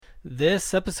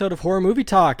This episode of Horror Movie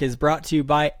Talk is brought to you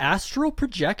by Astral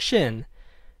Projection.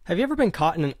 Have you ever been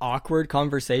caught in an awkward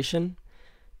conversation?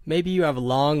 Maybe you have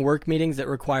long work meetings that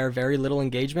require very little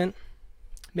engagement.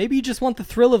 Maybe you just want the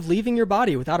thrill of leaving your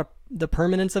body without the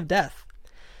permanence of death.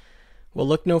 Well,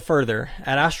 look no further.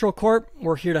 At Astral Corp,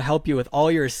 we're here to help you with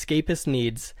all your escapist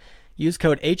needs. Use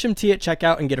code HMT at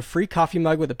checkout and get a free coffee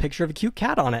mug with a picture of a cute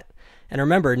cat on it. And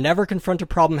remember, never confront a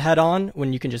problem head on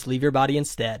when you can just leave your body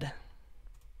instead.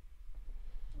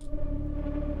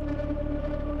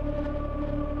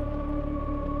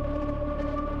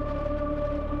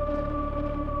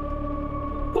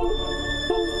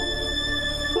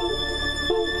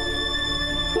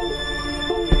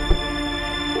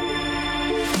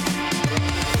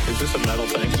 Is this a metal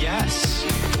thing? Yes.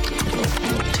 Little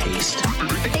taste.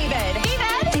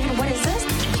 David, what is this?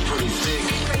 It's pretty thick.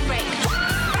 Break.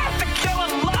 I have to kill a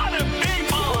lot of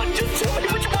people. Just tell me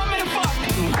what you want me to fuck.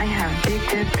 I have big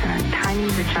tits and a tiny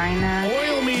vagina.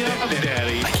 Oil me up,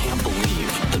 Daddy. I can't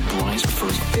believe that Bryce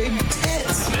prefers big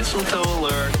tits. Mistletoe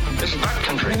alert. This is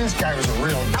backcountry. This guy was a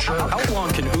real jerk. How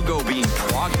long can Hugo be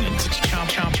pregnant? Chomp,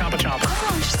 chomp, chomp, chomp.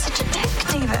 Oh, you're such a dick,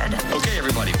 David. Okay,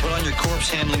 everybody, put on your corpse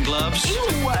handling gloves. Ew.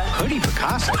 Hoodie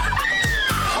Picasso.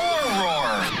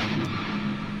 Horror.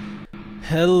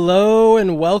 Hello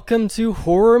and welcome to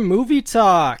Horror Movie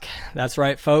Talk. That's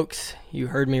right, folks. You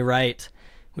heard me right.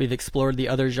 We've explored the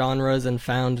other genres and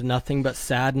found nothing but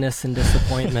sadness and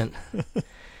disappointment.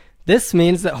 This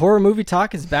means that Horror Movie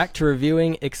Talk is back to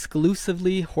reviewing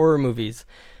exclusively horror movies.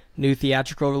 New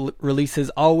theatrical releases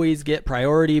always get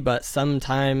priority, but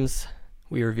sometimes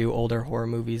we review older horror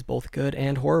movies, both good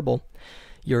and horrible.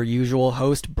 Your usual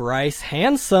host, Bryce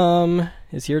Handsome,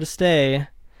 is here to stay.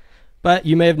 But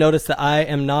you may have noticed that I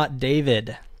am not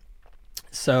David.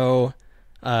 So,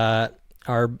 our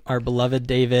beloved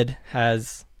David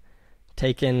has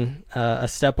taken a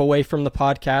step away from the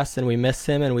podcast, and we miss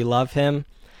him and we love him.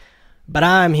 But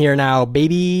I'm here now,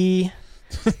 baby.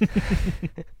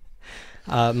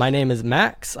 My name is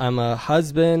Max. I'm a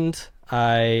husband.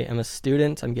 I am a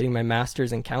student. I'm getting my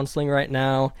master's in counseling right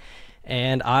now.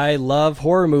 And I love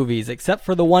horror movies, except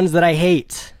for the ones that I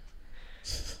hate.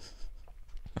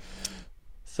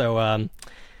 So,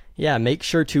 make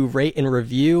sure to rate and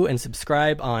review and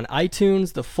subscribe on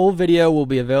iTunes. The full video will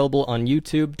be available on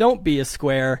YouTube. Don't be a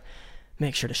square.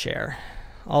 Make sure to share.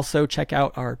 Also, check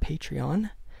out our Patreon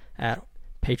at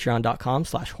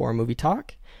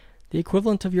patreon.com/horrormovietalk, the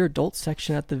equivalent of your adult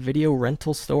section at the video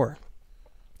rental store.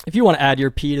 If you want to add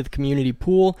your pee to the community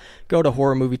pool, go to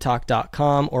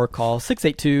horrormovietalk.com or call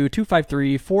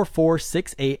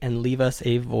 682-253-4468 and leave us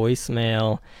a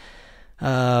voicemail.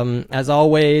 As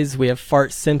always, we have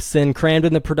Fart Simpson crammed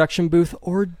in the production booth,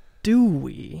 or do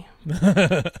we?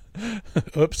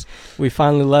 Oops. We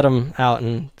finally let him out,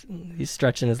 and he's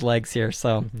stretching his legs here,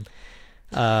 so...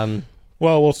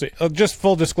 Well, we'll see. Just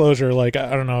full disclosure, I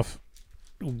don't know if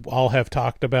I'll have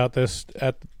talked about this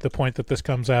at the point that this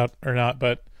comes out or not,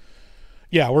 but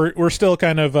yeah, we're still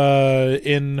kind of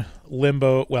in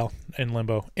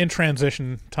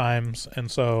transition times, and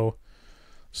so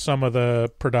some of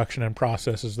the production and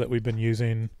processes that we've been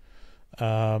using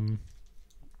are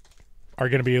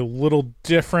going to be a little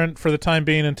different for the time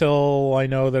being until I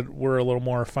know that we're a little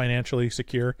more financially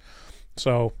secure.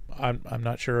 So I'm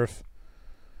not sure if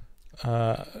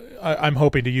I'm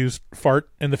hoping to use Fart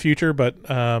in the future, but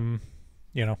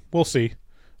we'll see.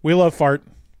 We love Fart.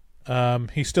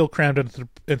 He's still crammed into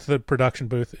the production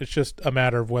booth. It's just a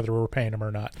matter of whether we're paying him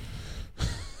or not.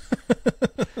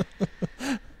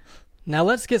 Now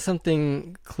let's get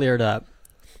something cleared up.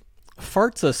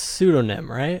 Fart's a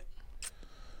pseudonym, right?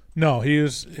 No,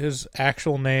 his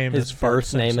actual name His is Fart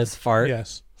birth name Simpson. is Fart.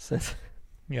 Yes.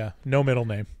 Yeah, no middle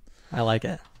name. I like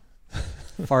it.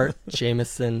 Fart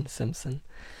Jameson Simpson.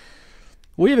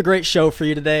 We have a great show for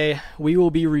you today. We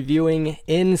will be reviewing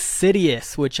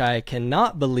Insidious, which I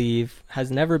cannot believe has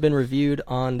never been reviewed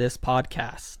on this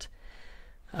podcast.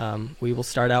 We will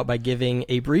start out by giving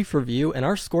a brief review and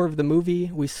our score of the movie.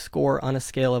 We score on a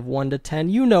scale of 1 to 10.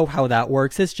 You know how that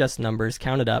works. It's just numbers.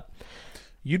 Count it up.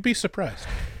 You'd be surprised.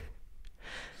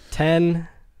 10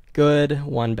 good,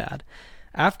 1 bad.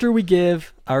 After we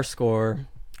give our score,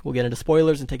 we'll get into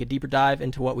spoilers and take a deeper dive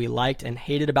into what we liked and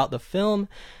hated about the film.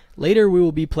 Later, we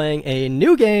will be playing a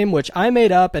new game, which I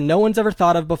made up and no one's ever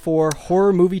thought of before,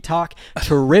 Horror Movie Talk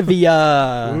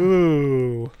Trivia.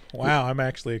 Ooh. Wow, I'm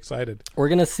actually excited. We're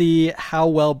going to see how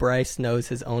well Bryce knows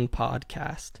his own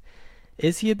podcast.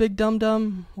 Is he a big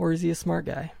dum-dum or is he a smart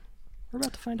guy? We're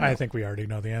about to find out. I think we already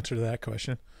know the answer to that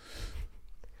question.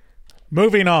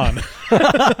 Moving on.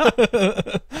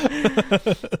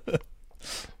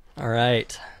 All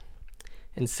right.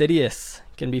 Insidious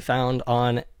can be found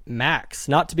on Max,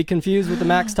 not to be confused with the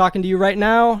Max talking to you right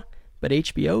now, but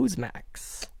HBO's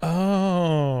Max.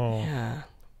 Oh. Yeah.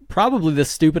 Probably the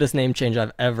stupidest name change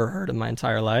I've ever heard in my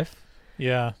entire life.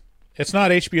 Yeah. It's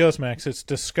not HBO's Max, it's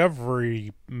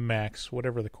Discovery Max,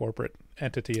 whatever the corporate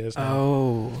entity is now.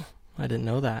 Oh, I didn't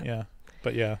know that. Yeah.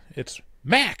 But yeah, it's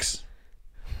Max.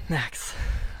 Max.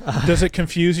 Does it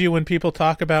confuse you when people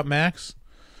talk about Max?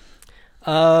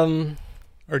 Or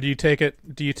do you take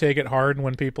it hard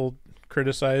when people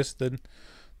criticize the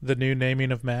new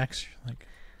naming of Max? Like,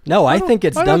 no, I think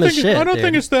it's dumb as shit. I don't dude.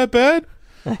 think it's that bad.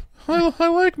 I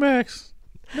like Max.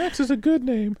 Max is a good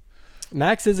name.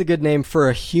 Max is a good name for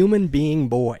a human being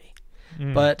boy,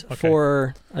 but okay.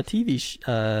 for a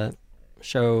TV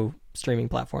show streaming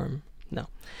platform, no.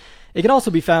 It can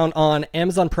also be found on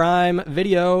Amazon Prime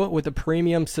Video with a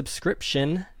premium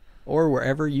subscription, or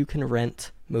wherever you can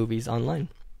rent movies online.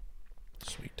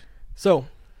 Sweet. So,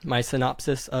 my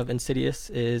synopsis of Insidious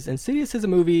is a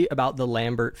movie about the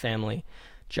Lambert family.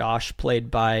 Josh, played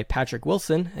by Patrick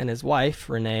Wilson, and his wife,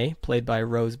 Renae, played by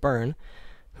Rose Byrne,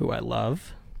 who I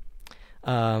love.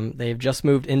 They've just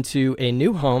moved into a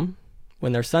new home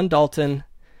when their son Dalton,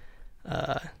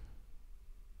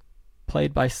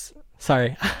 played by...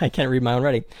 Sorry, I can't read my own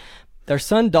writing. Their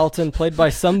son Dalton, played by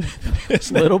some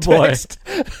little boy.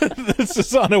 This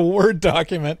is on a Word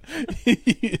document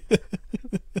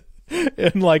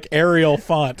in like Arial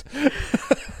font.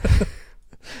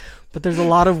 But there's a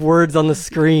lot of words on the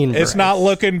screen. It's Bryce. not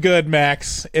looking good,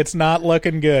 Max. It's not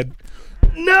looking good.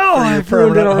 No, For your I've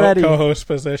ruined it permanent already. co-host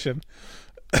position.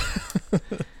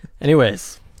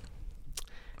 Anyways,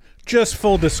 just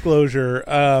full disclosure,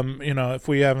 if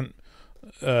we haven't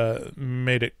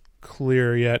made it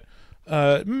clear yet,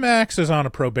 Max is on a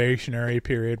probationary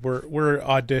period. We're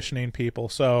auditioning people,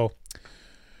 so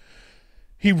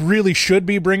he really should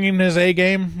be bringing his A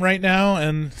game right now.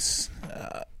 And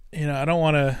I don't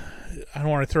want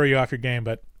to throw you off your game,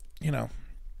 but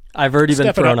I've already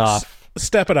been thrown off.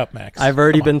 Step it up, Max. I've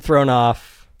already been thrown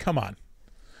off. Come on.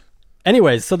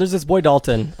 Anyways, so there's this boy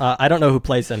Dalton. I don't know who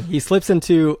plays him. He slips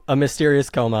into a mysterious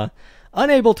coma.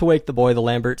 Unable to wake the boy, the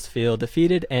Lamberts feel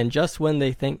defeated, and just when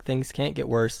they think things can't get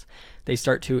worse, they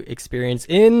start to experience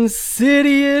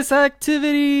insidious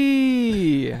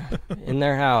activity in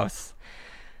their house.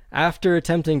 After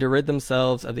attempting to rid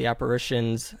themselves of the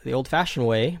apparitions the old-fashioned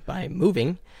way, by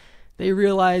moving, they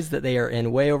realize that they are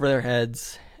in way over their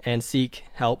heads and seek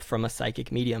help from a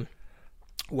psychic medium.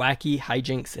 Wacky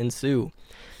hijinks ensue.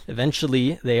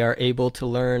 Eventually, they are able to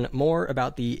learn more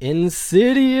about the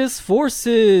insidious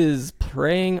forces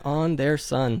preying on their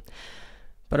son.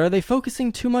 But are they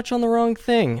focusing too much on the wrong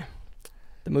thing?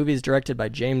 The movie is directed by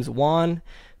James Wan,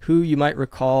 who you might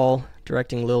recall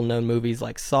directing little-known movies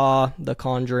like Saw, The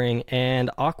Conjuring, and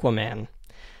Aquaman.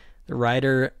 The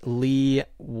writer Leigh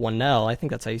Whannel, I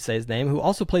think that's how you say his name, who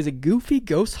also plays a goofy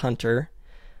ghost hunter,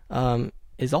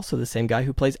 is also the same guy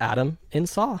who plays Adam in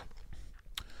Saw.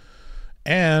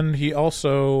 And he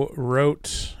also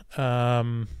wrote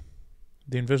The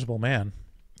Invisible Man.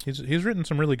 He's written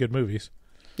some really good movies.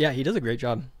 Yeah, he does a great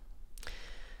job.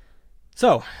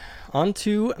 So, on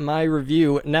to my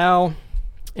review. Now,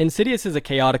 Insidious is a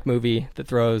chaotic movie that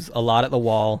throws a lot at the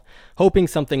wall, hoping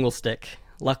something will stick.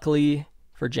 Luckily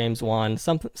for James Wan,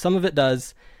 some of it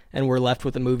does, and we're left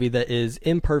with a movie that is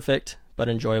imperfect but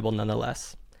enjoyable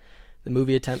nonetheless. The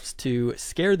movie attempts to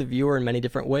scare the viewer in many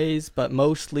different ways, but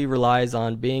mostly relies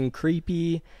on being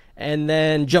creepy and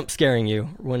then jump scaring you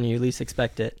when you least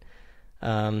expect it.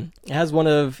 It has one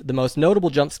of the most notable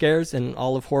jump scares in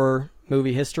all of horror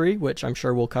movie history, which I'm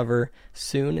sure we'll cover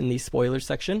soon in the spoilers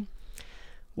section.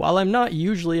 While I'm not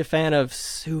usually a fan of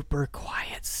super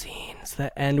quiet scenes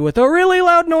that end with a really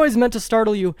loud noise meant to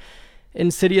startle you,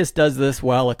 Insidious does this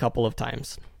well a couple of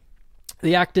times.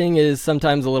 The acting is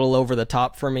sometimes a little over the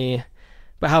top for me,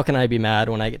 but how can I be mad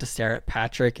when I get to stare at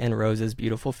Patrick and Rose's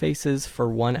beautiful faces for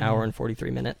 1 hour and 43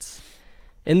 minutes?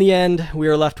 In the end, we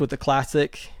are left with the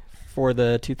classic for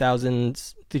the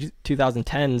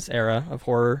 2010s era of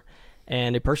horror,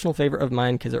 and a personal favorite of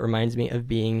mine because it reminds me of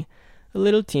being a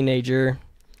little teenager.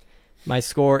 My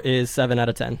score is 7 out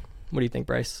of 10. What do you think,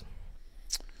 Bryce?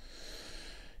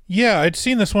 Yeah, I'd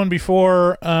seen this one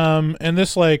before, and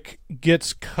this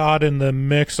gets caught in the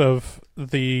mix of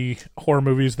the horror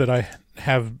movies that I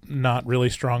have not really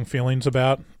strong feelings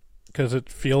about because it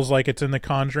feels like it's in the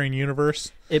Conjuring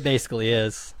universe. It basically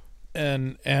is.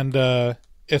 And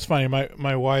it's funny.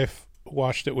 My wife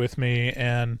watched it with me,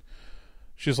 and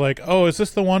she's like, "Oh, is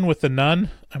this the one with the nun?"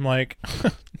 I'm like,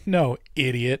 "No,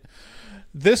 idiot.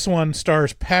 This one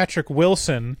stars Patrick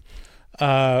Wilson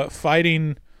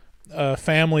fighting a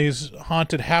family's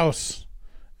haunted house,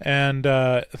 and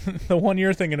the one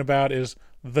you're thinking about is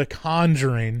The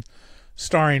Conjuring,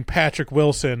 starring Patrick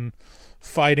Wilson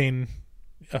fighting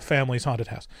a family's haunted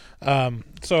house.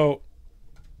 So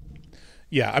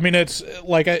yeah, I mean, it's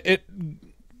like it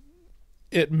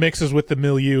mixes with the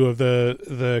milieu of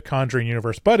the Conjuring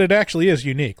universe, but it actually is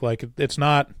unique. Like, it's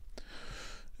not.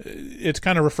 It's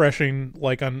kind of refreshing.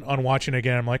 Like, on watching it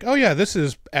again, I'm like, oh yeah, this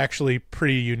is actually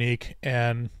pretty unique,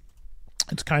 and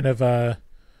it's kind of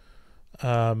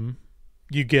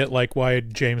you get like why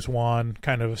James Wan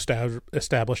kind of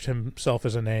established himself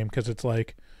as a name, because it's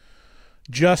like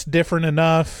just different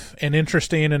enough and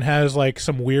interesting, and has like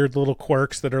some weird little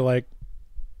quirks that are like,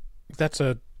 that's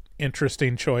a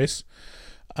interesting choice.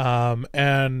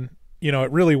 And you know,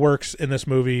 it really works in this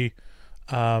movie.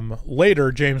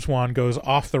 Later, James Wan goes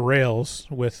off the rails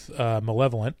with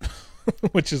Malevolent,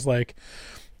 which is like,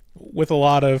 with a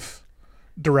lot of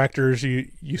directors,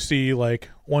 you see, like,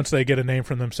 once they get a name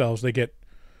for themselves, they get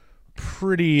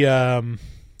pretty what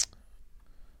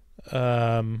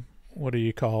do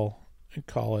you call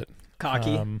it?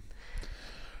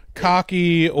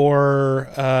 Cocky, or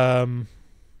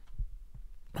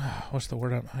what's the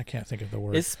word? I can't think of the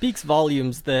word. It speaks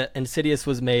volumes that Insidious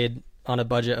was made on a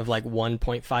budget of like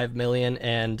 1.5 million,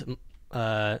 and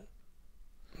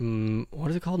what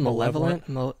is it called? Malevolent?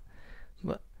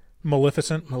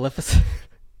 Maleficent.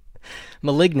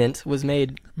 Malignant was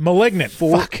made. Malignant.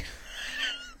 Fuck.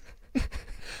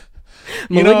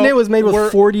 Malignant was made with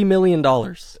 $40 million.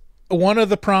 One of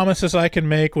the promises I can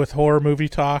make with horror movie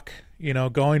talk, you know,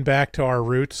 going back to our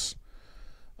roots,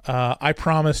 I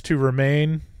promise to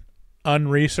remain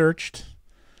unresearched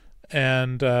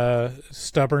and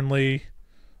stubbornly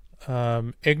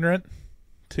ignorant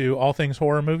to all things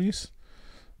horror movies.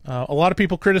 A lot of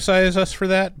people criticize us for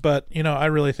that, but, you know, I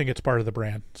really think it's part of the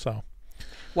brand. So,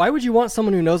 why would you want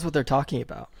someone who knows what they're talking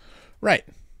about? Right.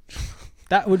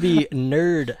 That would be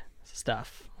nerd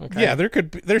stuff. Okay? Yeah,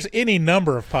 there's any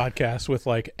number of podcasts with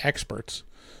like experts,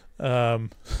 or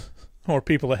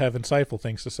people that have insightful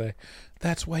things to say.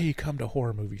 That's why you come to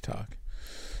horror movie talk.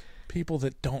 People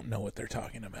that don't know what they're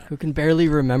talking about. Who can barely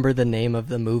remember the name of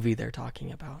the movie they're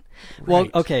talking about. Right. Well,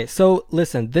 okay, so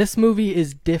listen, this movie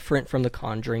is different from The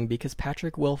Conjuring because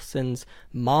Patrick Wilson's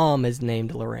mom is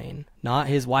named Lorraine, not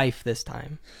his wife this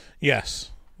time.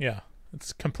 Yes. Yeah.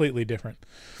 It's completely different.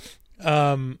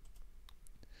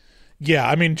 Yeah,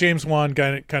 I mean, James Wan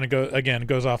kind of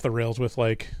goes off the rails with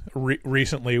like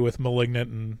recently with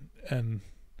Malignant and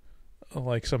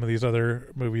like some of these other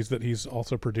movies that he's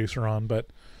also producer on, but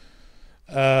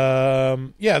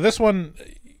yeah, this one,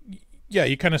 yeah,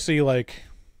 you kind of see like,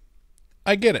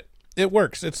 I get it. It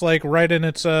works. It's like right in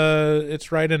its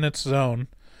zone.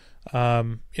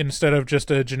 Instead of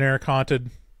just a generic haunted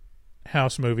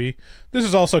house movie, this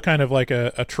is also kind of like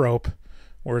a trope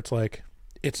where it's like,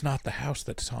 it's not the house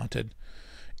that's haunted,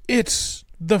 it's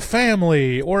the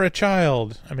family or a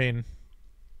child. I mean,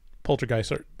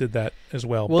 Poltergeist did that as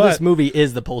well. Well, but this movie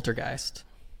is the Poltergeist.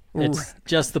 It's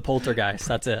just the Poltergeist.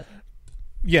 That's it.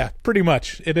 Yeah, pretty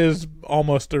much. It is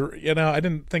almost I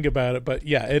didn't think about it, but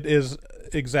yeah, it is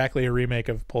exactly a remake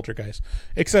of Poltergeist,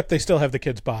 except they still have the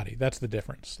kid's body. That's the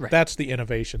difference. Right. That's the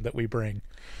innovation that we bring.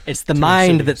 It's the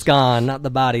mind that's gone, not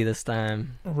the body this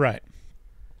time. Right.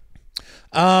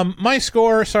 My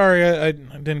score, sorry, I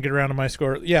didn't get around to my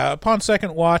score. Yeah, upon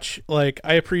second watch, like,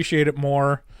 I appreciate it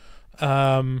more.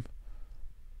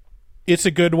 It's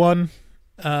a good one.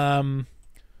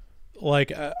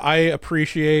 Like, I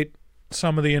appreciate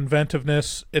some of the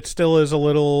inventiveness. It still is a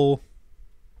little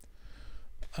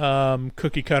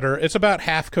cookie cutter. It's about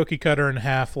half cookie cutter and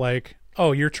half like,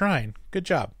 oh, you're trying. Good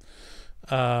job.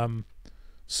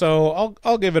 So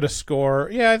I'll give it a score.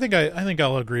 Yeah, I think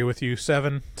I'll agree with you.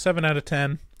 7 out of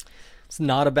 10. It's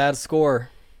not a bad score.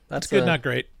 That's good, not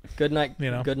great. Good, not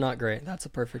good, not great. That's a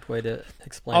perfect way to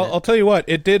explain it. I'll tell you what,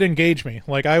 it did engage me.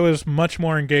 Like, I was much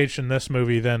more engaged in this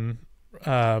movie than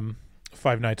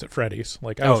Five Nights at Freddy's.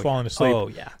 Like, I was falling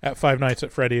asleep at Five Nights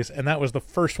at Freddy's, and that was the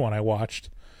first one I watched.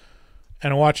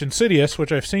 And I watched Insidious,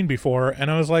 which I've seen before,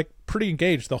 and I was like pretty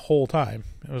engaged the whole time.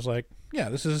 It was like, yeah,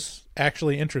 this is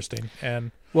actually interesting.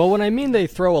 And well, when I mean they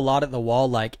throw a lot at the wall,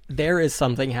 like, there is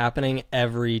something happening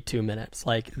every 2 minutes.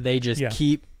 Like, they just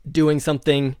keep doing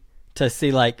something to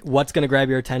see, like, what's going to grab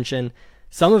your attention.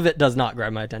 Some of it does not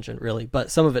grab my attention, really,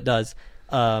 but some of it does.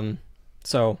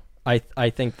 So I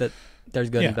think that there's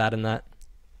good and bad in that.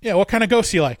 Yeah, what kind of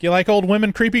ghosts you like? You like old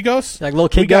women creepy ghosts? Like little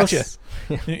kid ghosts?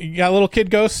 You got little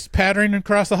kid ghosts pattering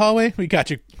across the hallway? We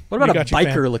got you. What about a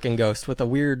biker-looking ghost with a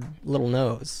weird little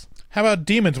nose? How about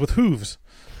demons with hooves?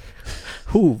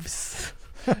 Hooves.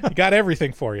 You got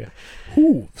everything for you.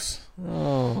 Hooves.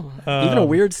 Oh, even a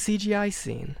weird CGI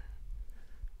scene.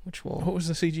 What was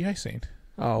the CGI scene?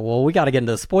 Oh, well, we got to get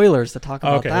into the spoilers to talk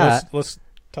about that. Let's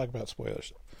talk about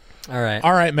spoilers. All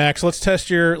right, Max. Let's test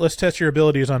your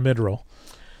abilities on mid-roll.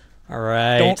 All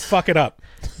right. Don't fuck it up.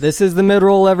 This is the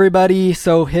mid-roll, everybody.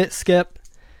 So hit skip.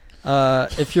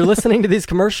 If you're listening to these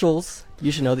commercials,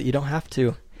 you should know that you don't have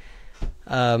to.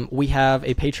 We have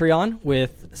a Patreon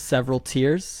with several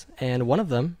tiers, and one of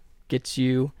them gets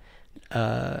you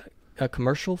a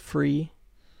commercial-free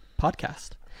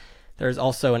podcast. There's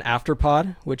also an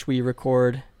afterpod, which we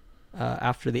record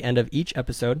after the end of each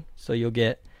episode, so you'll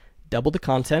get double the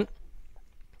content.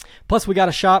 Plus, we got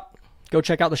a shop. Go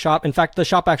check out the shop. In fact, the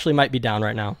shop actually might be down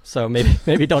right now, so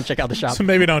maybe don't check out the shop. So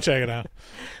maybe don't check it out.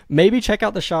 Maybe check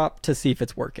out the shop to see if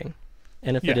it's working,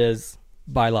 and if it is,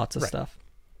 buy lots of stuff.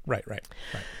 Right.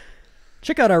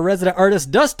 Check out our resident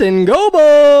artist, Dustin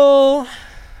Goebel,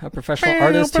 a professional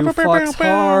artist who fucks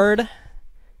hard.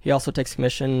 He also takes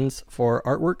commissions for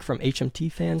artwork from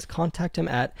HMT fans. Contact him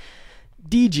at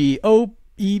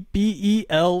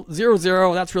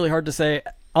DGOEBEL00. That's really hard to say.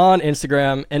 On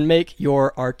Instagram, and make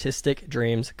your artistic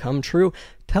dreams come true.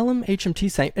 Tell him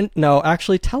HMT sent you. No,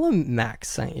 actually, tell him Max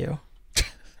sent you.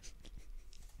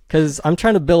 Because I'm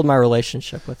trying to build my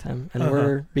relationship with him, and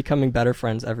we're becoming better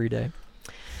friends every day.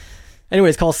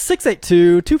 Anyways, call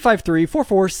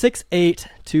 682-253-4468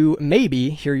 to maybe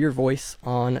hear your voice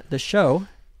on the show.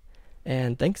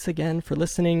 And thanks again for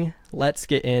listening. Let's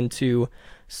get into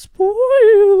spoilers.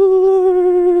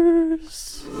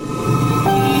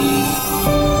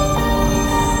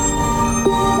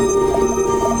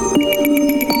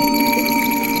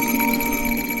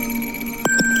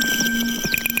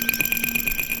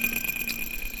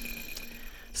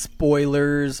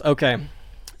 Spoilers. Okay.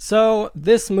 So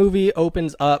this movie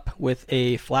opens up with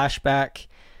a flashback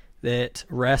that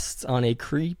rests on a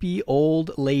creepy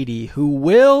old lady who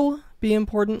will be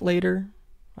important later,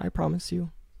 I promise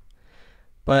you.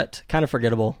 But kind of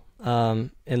forgettable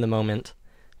in the moment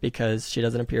because she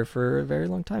doesn't appear for a very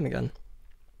long time again.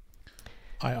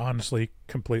 I honestly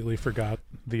completely forgot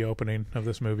the opening of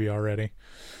this movie already.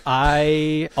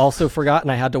 I also forgot,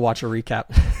 and I had to watch a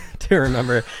recap to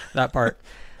remember that part.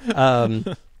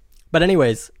 But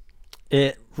anyways,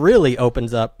 it really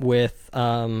opens up with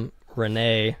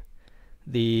Renae,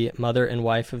 the mother and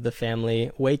wife of the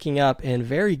family, waking up in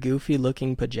very goofy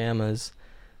looking pajamas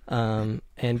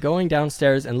and going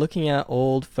downstairs and looking at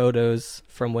old photos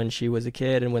from when she was a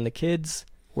kid and when the kids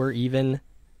were even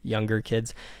younger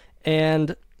kids.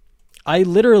 And I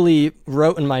literally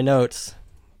wrote in my notes,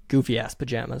 goofy ass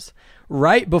pajamas,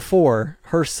 right before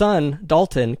her son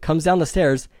Dalton comes down the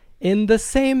stairs in the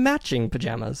same matching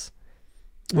pajamas,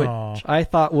 which I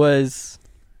thought was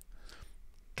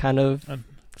kind of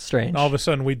strange. All of a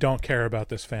sudden, we don't care about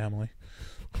this family.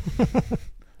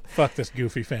 Fuck this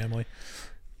goofy family.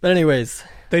 But anyways,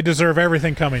 they deserve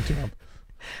everything coming to them.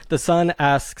 The son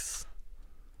asks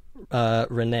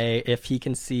Renae if he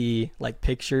can see like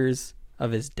pictures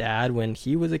of his dad when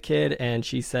he was a kid, and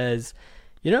she says,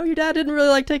 "You know, your dad didn't really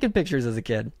like taking pictures as a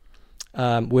kid."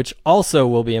 Which also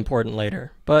will be important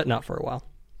later, but not for a while.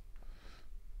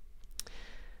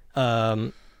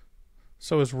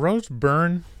 So is Rose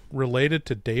Byrne related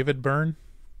to David Byrne?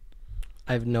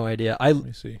 I have no idea. Let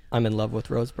me see. I'm in love with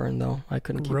Rose Byrne, though. I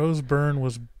couldn't keep... Rose Byrne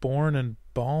was born in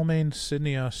Balmain,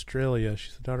 Sydney, Australia.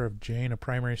 She's the daughter of Jane, a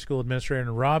primary school administrator,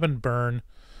 and Robin Byrne,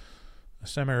 a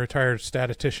semi-retired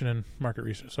statistician and market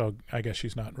research. So I guess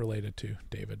she's not related to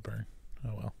David Byrne.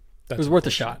 Oh, well. It was worth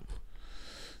a shot.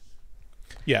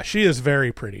 Yeah, she is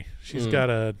very pretty. She's got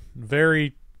a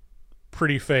very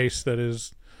pretty face that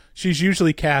is... She's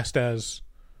usually cast as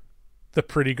the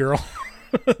pretty girl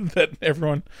that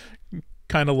everyone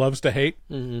kind of loves to hate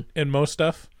in most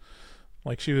stuff.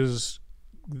 Like she was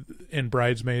in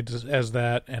Bridesmaids as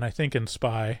that, and I think in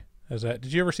Spy as that.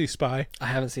 Did you ever see Spy? I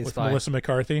haven't seen with Spy. Melissa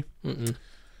McCarthy?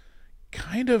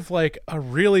 Kind of like a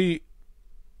really...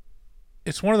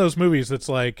 It's one of those movies that's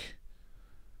like...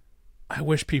 I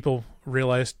wish people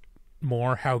realized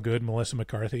more how good Melissa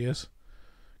McCarthy is,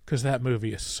 because that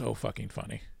movie is so fucking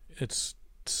funny. It's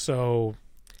so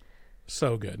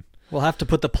good. We'll have to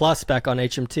put the plus back on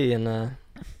HMT and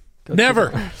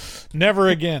never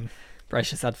again. Bryce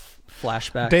just had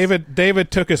flashbacks. David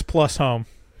took his plus home.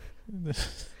 Him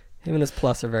and his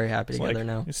plus are very happy together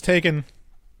now. He's taking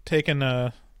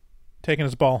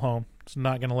his ball home. He's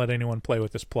not going to let anyone play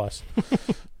with this plus.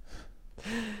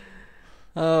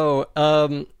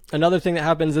 Another thing that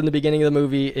happens in the beginning of the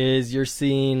movie is you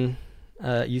see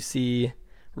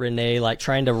Renae like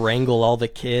trying to wrangle all the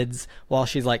kids while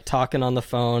she's like talking on the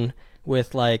phone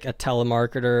with like a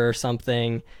telemarketer or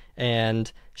something,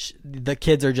 and the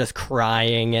kids are just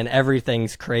crying and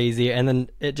everything's crazy, and then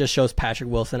it just shows Patrick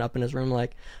Wilson up in his room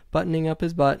like buttoning up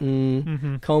his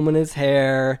button, combing his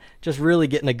hair, just really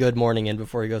getting a good morning in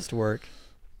before he goes to work.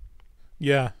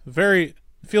 Yeah,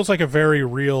 feels like a very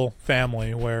real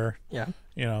family where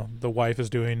the wife is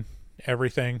doing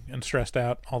everything and stressed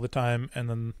out all the time, and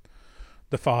then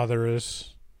the father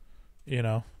is,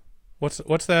 what's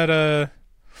that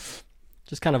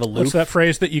just kind of aloof. What's that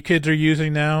phrase that you kids are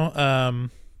using now?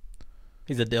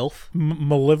 He's a DILF.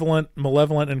 Malevolent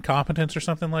incompetence or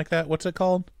something like that. What's it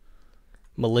called?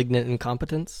 Malignant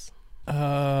incompetence.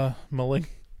 Maleficent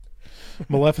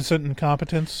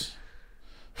incompetence.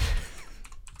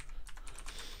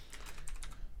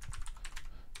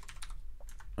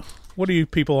 What are you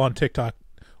people on TikTok?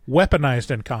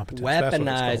 Weaponized incompetence.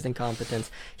 Weaponized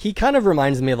incompetence. He kind of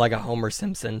reminds me of like a Homer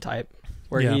Simpson type,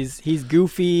 where he's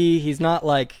goofy. He's not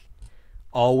like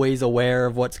always aware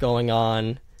of what's going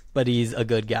on, but he's a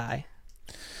good guy.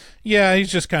 Yeah,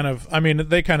 he's just kind of,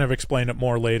 they kind of explain it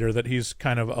more later that he's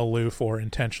kind of aloof or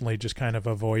intentionally just kind of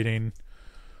avoiding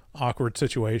awkward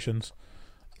situations.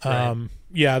 Right.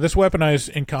 Yeah, this weaponized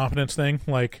incompetence thing,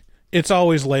 like, it's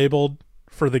always labeled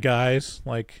for the guys,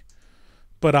 like,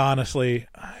 but honestly,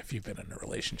 if you've been in a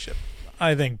relationship,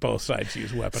 I think both sides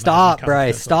use weaponized Stop,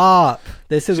 Bryce, stop.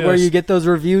 This is where you get those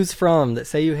reviews from that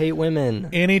say you hate women.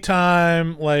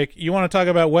 Anytime, like, you want to talk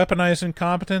about weaponized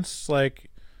incompetence, like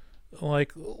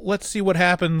let's see what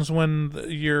happens when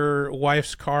your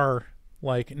wife's car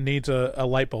like needs a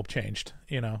light bulb changed.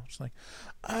 It's like,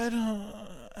 I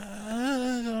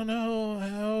don't know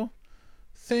how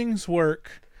things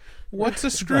work. What's a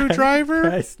screwdriver?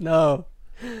 Bryce, no.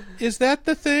 Is that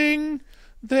the thing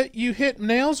that you hit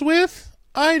nails with?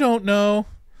 I don't know.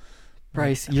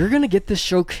 Bryce, you're gonna get this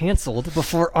show canceled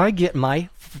before I get my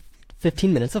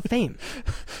 15 minutes of fame.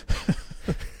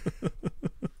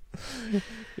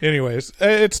 Anyways,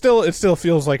 it still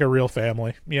feels like a real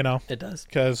family, It does.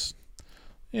 Because,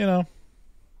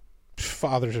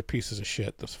 fathers are pieces of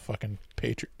shit. The fucking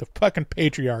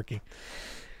patriarchy.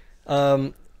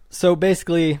 So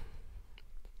basically,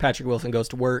 Patrick Wilson goes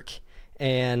to work,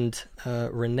 and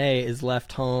Renae is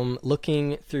left home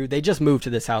looking through. They just moved to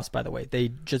this house, by the way.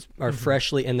 They just are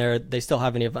freshly in there. They still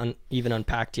haven't even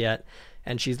unpacked yet.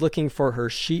 And she's looking for her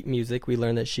sheet music. We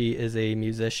learn that she is a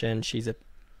musician. She's a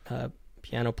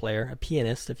piano player, a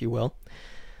pianist, if you will.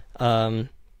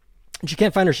 She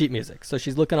can't find her sheet music, so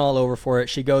she's looking all over for it.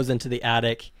 She goes into the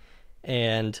attic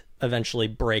and eventually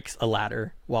breaks a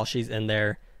ladder while she's in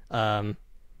there. And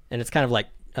it's kind of like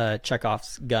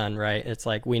Chekhov's gun, right? It's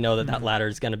like we know that ladder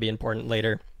is going to be important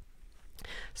later.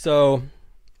 So,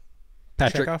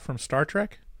 Patrick, Chekhov from Star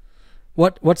Trek.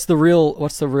 What's the real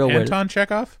Anton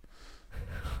Chekhov?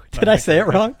 Did I say it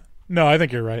wrong? No, I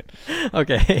think you're right.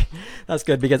 Okay, that's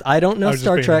good because I don't know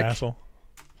Star Trek, an asshole.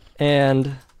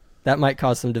 And that might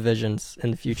cause some divisions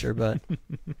in the future. But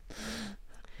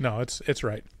no, it's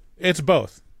right. It's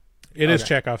both. It is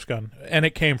Chekhov's gun, and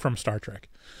it came from Star Trek.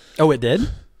 Oh, it did?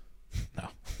 No,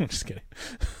 I'm just kidding.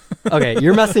 Okay,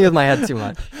 you're messing with my head too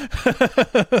much.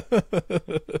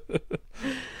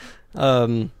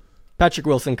 Patrick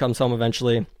Wilson comes home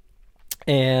eventually,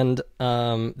 and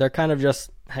they're kind of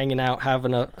just hanging out,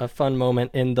 having a fun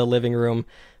moment in the living room.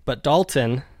 But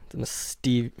Dalton,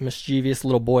 the mischievous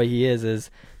little boy he is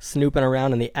snooping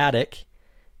around in the attic,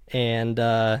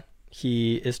 and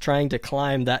he is trying to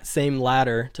climb that same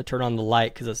ladder to turn on the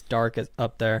light because it's dark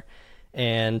up there,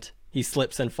 and he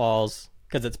slips and falls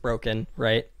because it's broken,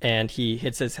 right? And he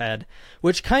hits his head,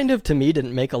 which kind of, to me,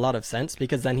 didn't make a lot of sense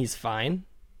because then he's fine.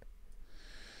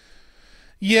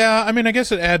 Yeah, I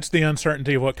guess it adds the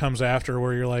uncertainty of what comes after,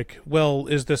 where you're like, well,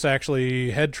 is this actually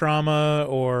head trauma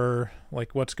or,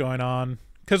 like, what's going on?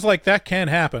 Because, like, that can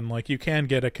happen. Like, you can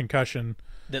get a concussion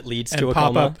that leads to a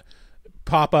coma.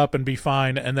 Pop up and be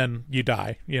fine, and then you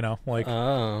die, Like,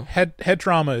 head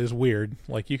trauma is weird.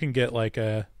 Like, you can get, like,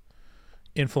 a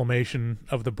inflammation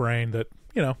of the brain that,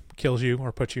 kills you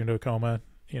or puts you into a coma,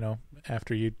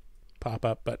 after you pop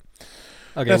up, but...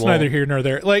 Okay, that's neither here nor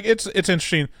there. Like, it's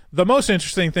interesting. The most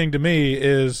interesting thing to me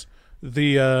is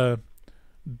the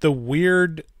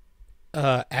weird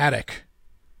attic,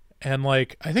 and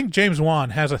like I think James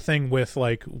Wan has a thing with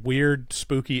like weird,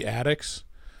 spooky attics.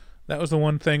 That was the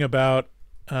one thing about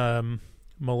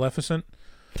Maleficent,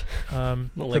 the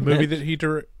movie that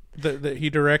he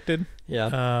directed.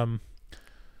 Yeah.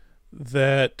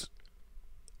 That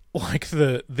like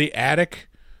the attic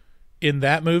in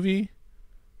that movie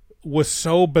was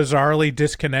so bizarrely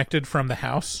disconnected from the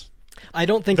house. I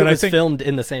don't think it was filmed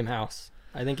in the same house.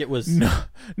 I think it was...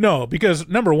 No, because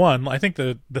number one, I think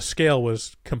the scale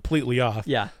was completely off.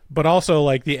 Yeah. But also,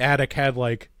 like, the attic had,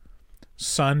 like,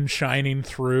 sun shining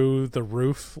through the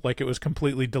roof. Like, it was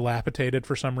completely dilapidated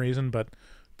for some reason, but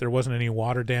there wasn't any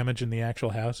water damage in the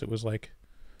actual house. It was, like...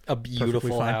 a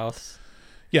beautiful house.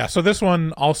 Yeah, so this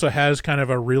one also has kind of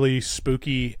a really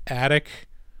spooky attic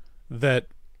that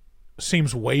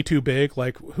seems way too big.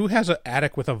 Like, who has an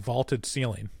attic with a vaulted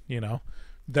ceiling,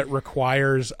 that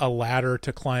requires a ladder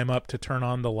to climb up to turn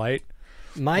on the light?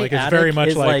 My like, attic it's very much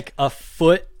is like 1.5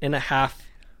 foot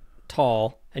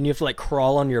tall, and you have to like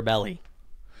crawl on your belly.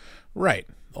 Right.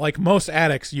 Like most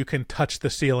attics, you can touch the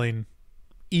ceiling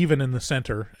even in the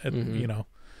center,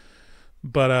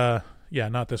 But, yeah,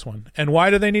 not this one. And why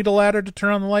do they need a ladder to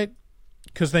turn on the light?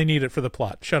 Because they need it for the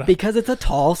plot. Shut up. Because it's a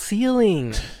tall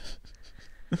ceiling.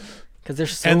 Because they're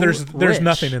so and there's rich.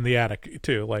 nothing in the attic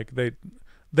too. Like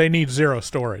they need zero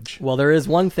storage. Well, there is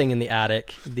one thing in the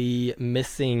attic. The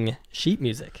missing sheet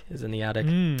music is in the attic,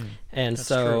 and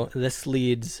so true. This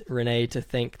leads Renae to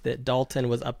think that Dalton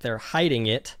was up there hiding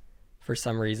it for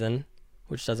some reason,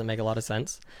 which doesn't make a lot of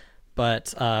sense.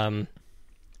 But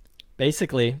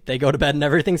basically, they go to bed and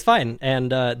everything's fine.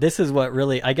 And this is what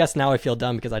really, I guess now I feel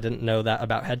dumb because I didn't know that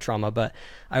about head trauma. But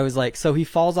I was like, so he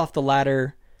falls off the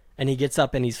ladder. And he gets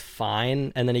up and he's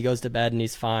fine, and then he goes to bed and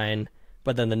he's fine.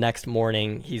 But then the next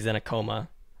morning, he's in a coma.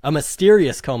 A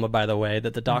mysterious coma, by the way,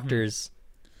 that the doctors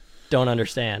don't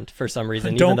understand for some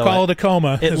reason. Don't call it a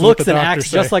coma. It looks and acts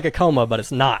just like a coma, but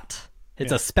it's not.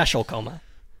 It's a special coma.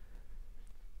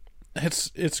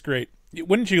 It's great.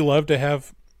 Wouldn't you love to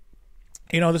have...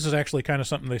 this is actually kind of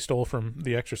something they stole from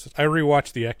The Exorcist. I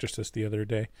rewatched The Exorcist the other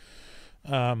day.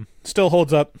 Still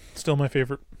holds up. Still my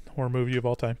favorite horror movie of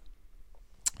all time.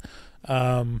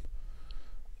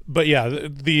 But yeah,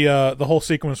 the whole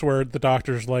sequence where the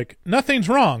doctor's like, nothing's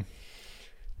wrong,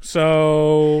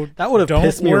 so that would have don't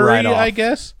pissed me worry, right off. I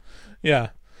guess. Yeah.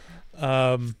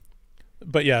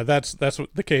 But yeah, that's what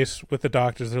the case with the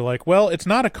doctors. They're like, well, it's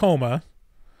not a coma.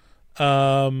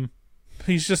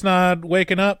 He's just not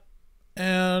waking up,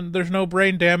 and there's no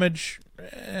brain damage,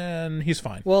 and he's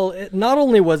fine. Well, not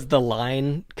only was the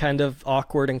line kind of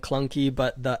awkward and clunky,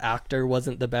 but the actor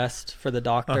wasn't the best for the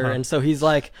doctor. And so he's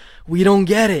like, we don't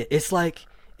get it. It's like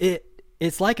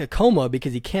a coma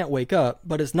because he can't wake up,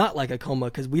 but it's not like a coma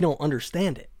because we don't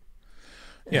understand it.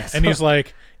 Yeah, and he's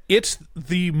like, it's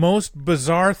the most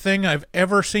bizarre thing I've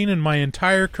ever seen in my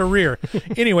entire career.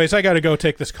 Anyways, I got to go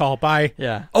take this call. Bye.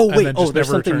 Yeah. Oh, wait. Oh, there's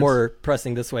something returns. more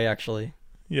pressing this way, actually.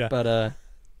 Yeah. But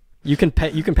you can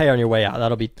pay on your way out.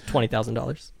 That'll be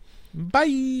 $20,000.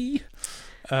 Bye.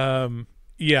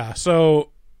 Yeah. So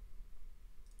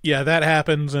yeah, that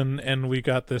happens, and we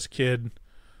got this kid,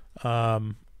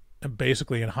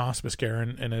 basically in hospice care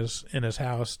in his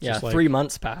house. Yeah. Just 3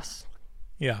 months pass.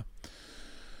 Yeah.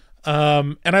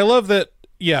 And I love that.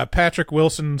 Yeah, Patrick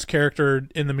Wilson's character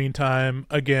in the meantime,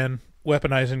 again,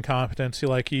 weaponized incompetence.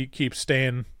 He keeps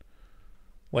staying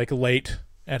like late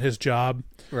at his job,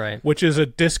 right? Which is a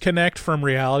disconnect from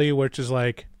reality, which is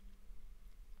like,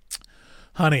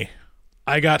 honey,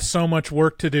 I got so much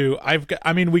work to do.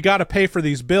 We got to pay for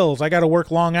these bills. I got to work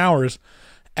long hours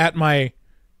at my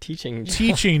teaching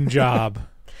job.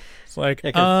 It's like,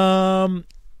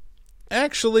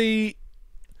 actually,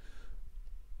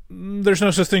 there's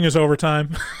no such thing as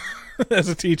overtime as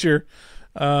a teacher.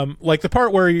 Like the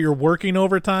part where you're working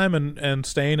overtime and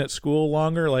staying at school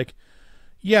longer, like,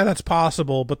 yeah, that's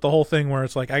possible, but the whole thing where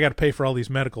it's like, I got to pay for all these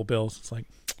medical bills, it's like,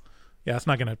 yeah, it's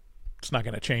not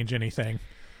gonna change anything.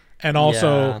 And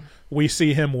also, we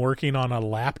see him working on a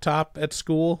laptop at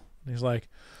school. He's like,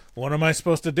 what am I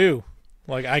supposed to do?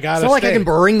 Like, I gotta. It's not like I can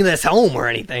bring this home or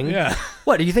anything. Yeah.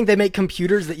 What, do you think they make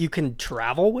computers that you can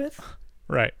travel with?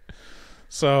 Right.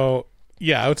 So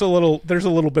yeah, there's a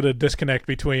little bit of disconnect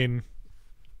between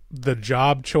the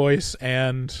job choice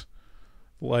and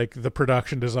like the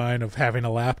production design of having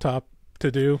a laptop to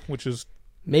do, which is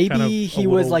maybe he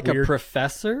was like weird. A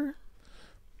professor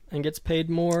and gets paid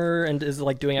more and is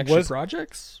like doing extra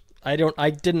projects. I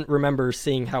didn't remember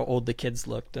seeing how old the kids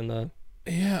looked in the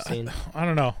scene. I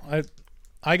don't know.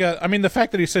 The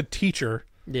fact that he said teacher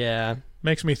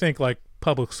makes me think like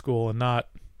public school and not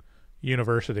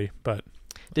university. But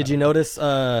did you notice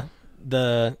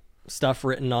the stuff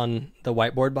written on the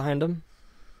whiteboard behind him?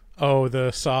 Oh,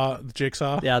 the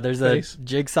jigsaw? Yeah, there's face? a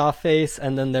jigsaw face,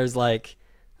 and then there's like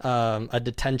a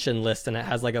detention list, and it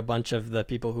has like a bunch of the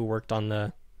people who worked on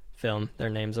the film. Their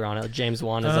names are on it. James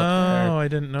Wan is up there. Oh, I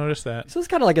didn't notice that. So it's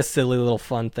kind of like a silly little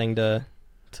fun thing to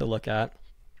look at.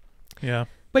 Yeah.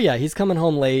 But yeah, he's coming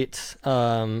home late,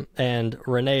 and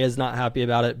Renae is not happy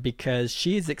about it because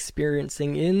she's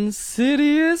experiencing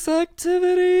insidious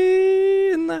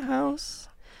activity in the house.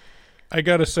 I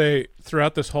gotta say,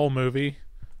 throughout this whole movie,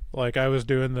 like I was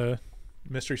doing the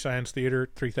Mystery Science Theater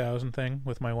 3000 thing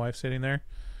with my wife sitting there.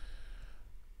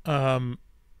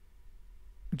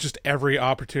 Just every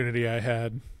opportunity I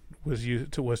had was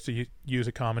to use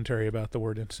a commentary about the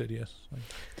word insidious. Like,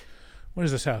 what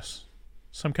is this house?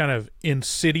 Some kind of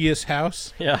insidious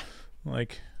house? Yeah.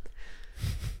 Like,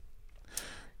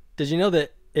 did you know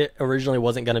that it originally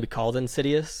wasn't going to be called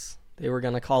Insidious? They were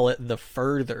going to call it The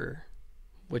Further,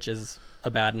 which is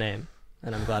a bad name,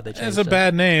 and I'm glad they changed it. It's a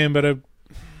bad name, but it'd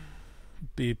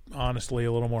be honestly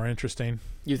a little more interesting.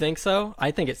 You think so?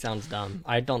 I think it sounds dumb.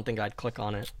 I don't think I'd click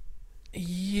on it.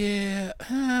 Yeah.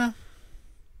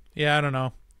 Yeah, I don't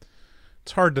know.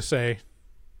 It's hard to say.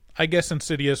 I guess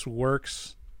Insidious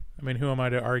works. I mean, who am I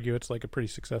to argue? It's like a pretty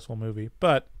successful movie,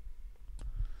 but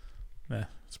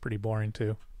it's pretty boring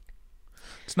too.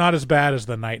 It's not as bad as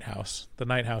The Night House. The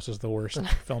Night House is the worst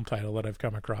film title that I've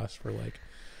come across for like.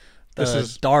 This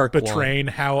is dark betraying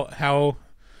one. how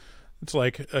it's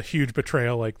like a huge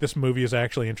betrayal. Like, this movie is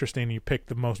actually interesting. You picked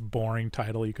the most boring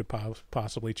title you could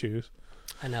possibly choose.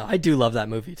 I know. I do love that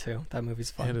movie too. That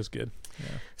movie's fun. It is good.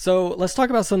 Yeah. So let's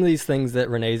talk about some of these things that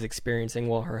Renee's experiencing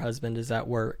while her husband is at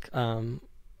work.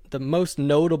 The most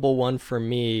notable one for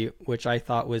me, which I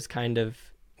thought was kind of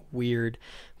weird,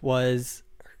 was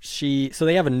so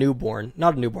they have a newborn.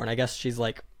 Not a newborn. I guess she's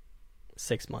like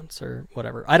 6 months or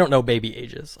whatever. I don't know baby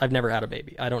ages. I've never had a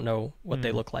baby. I don't know what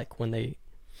they look like when they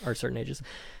are certain ages.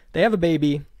 They have a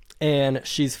baby, and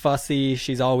she's fussy.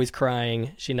 She's always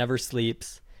crying. She never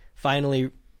sleeps.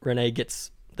 Finally, Renae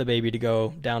gets the baby to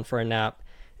go down for a nap,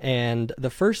 and the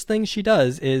first thing she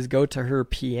does is go to her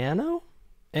piano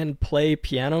and play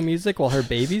piano music while her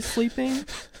baby's sleeping.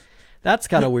 That's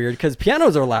kind of weird because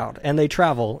pianos are loud and they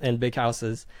travel in big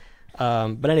houses.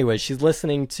 But anyway, she's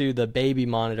listening to the baby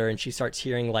monitor and she starts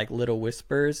hearing like little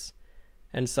whispers.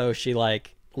 And so she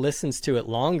like listens to it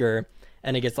longer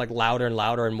and it gets like louder and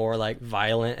louder and more like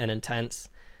violent and intense,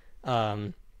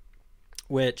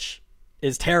 which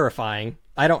is terrifying.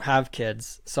 I don't have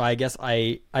kids, so I guess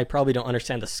I probably don't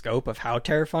understand the scope of how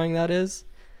terrifying that is.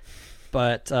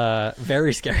 But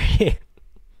very scary.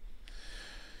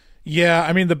 Yeah,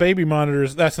 I mean, the baby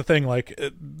monitors, that's the thing. Like,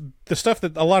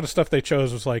 a lot of stuff they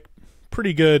chose was like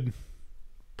pretty good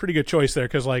choice there,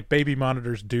 because like baby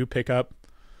monitors do pick up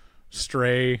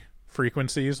stray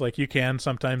frequencies. Like, you can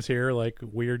sometimes hear like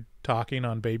weird talking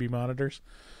on baby monitors.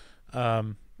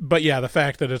 But yeah, the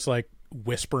fact that it's like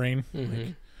whispering,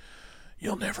 like,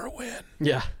 you'll never win.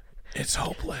 Yeah. It's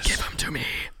hopeless. Give them to me.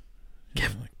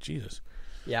 Like, Jesus.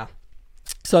 Yeah.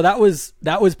 So that was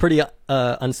pretty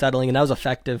unsettling, and that was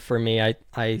effective for me.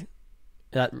 I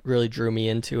that really drew me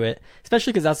into it,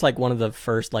 especially because that's like one of the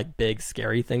first like big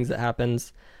scary things that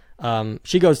happens.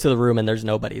 She goes to the room and there's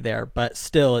nobody there, but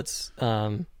still it's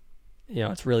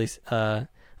it's really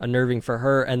unnerving for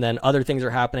her. And then other things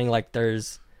are happening, like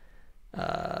there's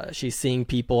she's seeing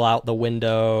people out the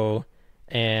window,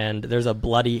 and there's a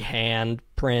bloody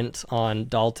handprint on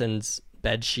Dalton's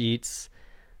bed sheets.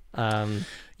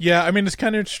 Yeah, I mean, it's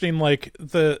kind of interesting. Like,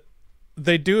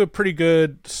 they do a pretty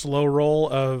good slow roll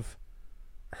of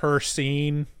her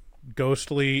seeing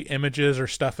ghostly images or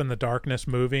stuff in the darkness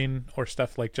moving, or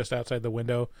stuff like just outside the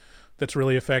window. That's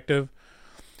really effective.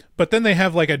 But then they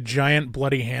have like a giant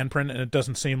bloody handprint, and it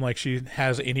doesn't seem like she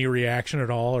has any reaction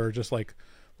at all, or just like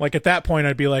at that point,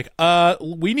 I'd be like,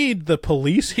 we need the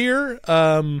police here.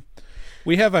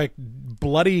 We have a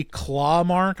bloody claw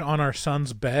mark on our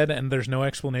son's bed, and there's no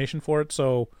explanation for it.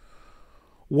 So,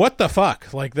 what the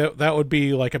fuck? Like, that would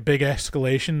be like a big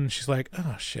escalation. She's like,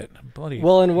 oh shit, bloody.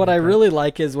 Well, and what I really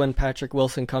like is when Patrick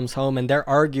Wilson comes home and they're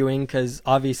arguing, because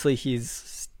obviously he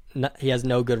has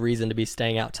no good reason to be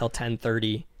staying out till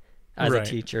 10:30 as a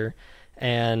teacher.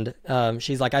 And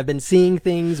she's like, I've been seeing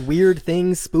things, weird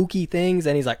things, spooky things,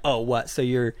 and he's like, oh, what? So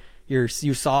you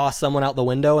saw someone out the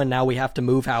window and now we have to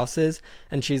move houses?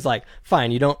 And she's like,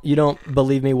 fine, you don't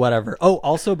believe me, whatever. Oh,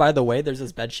 also, by the way, there's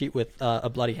this bed sheet with a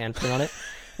bloody handprint on it.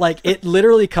 Like, it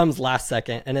literally comes last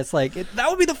second, and it's like, that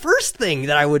would be the first thing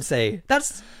that I would say.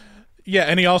 That's... Yeah,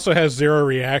 and he also has zero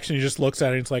reaction. He just looks at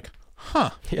it and it's like,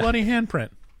 bloody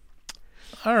handprint.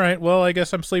 All right, well, I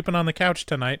guess I'm sleeping on the couch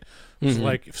tonight. It's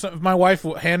like, if my wife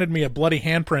handed me a bloody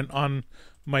handprint on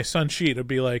my son's sheet, it'd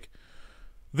be like,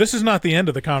 this is not the end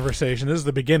of the conversation. This is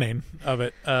the beginning of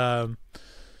it.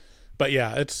 But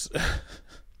yeah, it's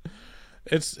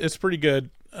pretty good.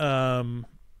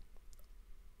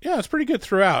 Yeah, it's pretty good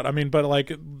throughout. I mean, but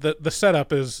like the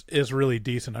setup is really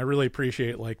decent. I really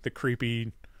appreciate like the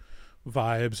creepy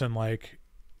vibes, and like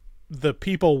the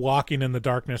people walking in the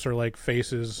darkness or like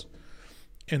faces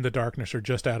in the darkness or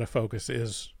just out of focus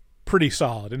is pretty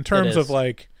solid. In terms of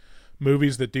like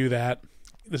movies that do that,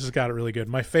 this has got it really good.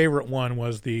 My favorite one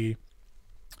was the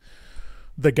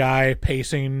guy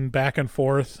pacing back and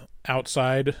forth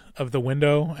outside of the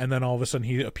window, and then all of a sudden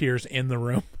he appears in the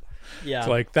room. Yeah. It's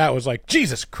like, that was like,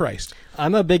 Jesus Christ.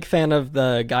 I'm a big fan of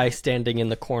the guy standing in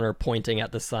the corner pointing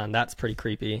at the sun. That's pretty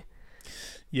creepy.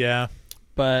 Yeah.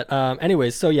 But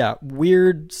anyways, so yeah,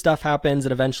 weird stuff happens,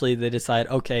 and eventually they decide,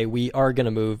 okay, we are going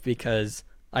to move because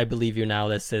I believe you now.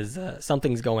 This is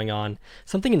something's going on.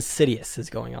 Something insidious is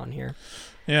going on here.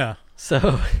 Yeah.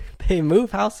 So they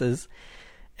move houses,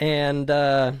 and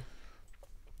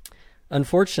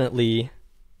unfortunately,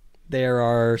 there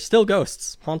are still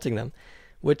ghosts haunting them,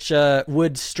 which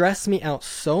would stress me out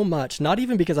so much, not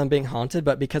even because I'm being haunted,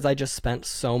 but because I just spent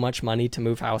so much money to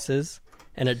move houses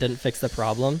and it didn't fix the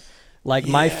problem. Like,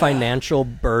 my financial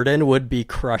burden would be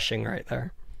crushing right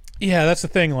there. Yeah, that's the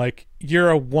thing. Like,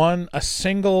 you're a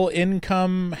single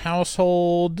income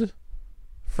household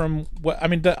from what, I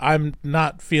mean, I'm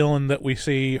not feeling that we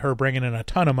see her bringing in a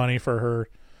ton of money for her,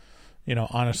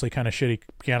 honestly kind of shitty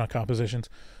piano compositions.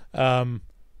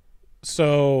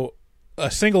 So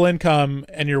a single income,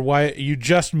 and your wife, you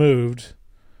just moved,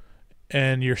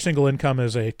 and your single income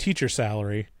is a teacher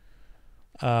salary.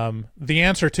 The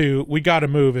answer to we got to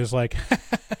move is like,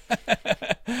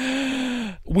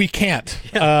 we can't.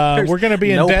 We're going to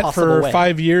be in debt for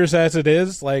 5 years as it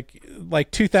is. Like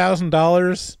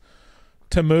 $2,000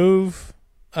 to move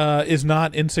is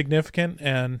not insignificant,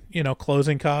 and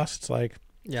closing costs. Like,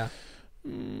 yeah.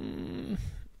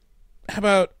 How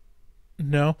about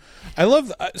no? I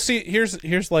love. See,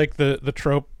 here's like the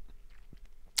trope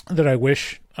that I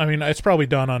wish. I mean, it's probably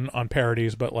done on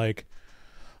parodies, but like,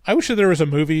 I wish that there was a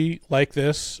movie like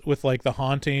this with like the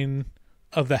haunting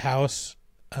of the house,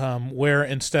 where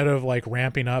instead of like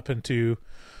ramping up into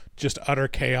just utter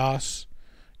chaos,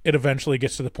 it eventually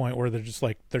gets to the point where they're just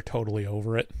like, they're totally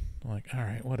over it. Like, all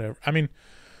right, whatever. I mean,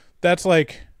 that's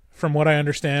like, from what I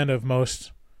understand of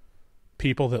most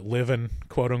people that live in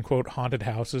quote unquote haunted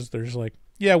houses, there's like,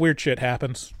 yeah, weird shit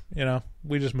happens.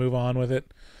 We just move on with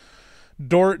it.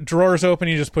 Drawers open,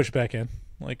 you just push back in.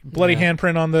 Like, bloody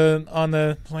handprint on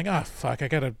the like, oh fuck, I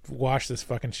gotta wash this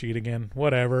fucking sheet again.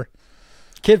 Whatever.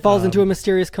 Kid falls into a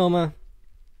mysterious coma.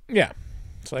 Yeah.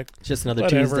 It's like, just another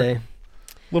whatever. Tuesday.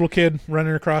 Little kid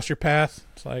running across your path.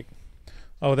 It's like,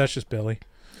 oh, that's just Billy.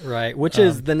 Right. Which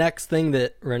is the next thing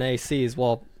that Renae sees.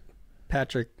 Well,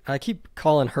 Patrick, I keep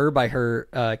calling her by her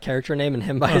character name and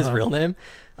him by his real name.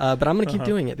 But I'm going to keep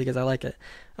doing it because I like it.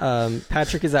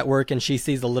 Patrick is at work, and she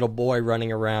sees a little boy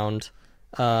running around,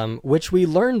 which we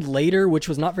learned later, which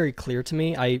was not very clear to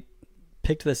me. I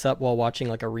picked this up while watching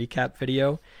like a recap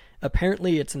video.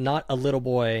 Apparently it's not a little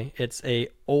boy. It's a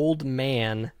old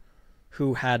man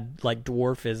who had like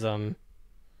dwarfism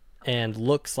and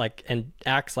looks like and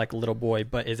acts like a little boy,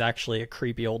 but is actually a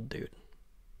creepy old dude.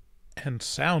 And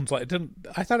sounds like,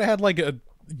 I thought it had like a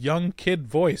young kid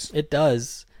voice. It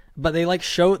does. But they like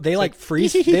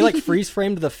freeze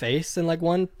framed the face in like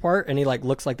one part, and he like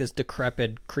looks like this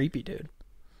decrepit creepy dude.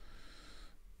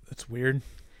 That's weird.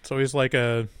 So he's like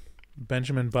a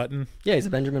Benjamin Button. Yeah, he's a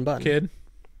Benjamin Button kid.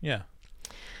 Yeah.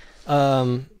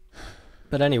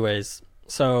 But anyways,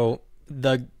 so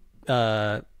the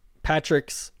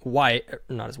Patrick's wife,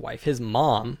 not his wife, his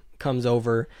mom comes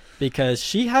over because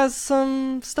she has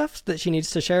some stuff that she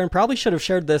needs to share, and probably should have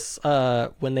shared this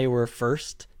when they were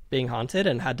first being haunted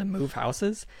and had to move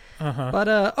houses.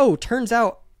 But turns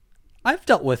out I've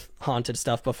dealt with haunted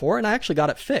stuff before, and I actually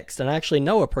got it fixed, and I actually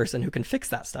know a person who can fix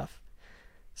that stuff.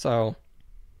 So,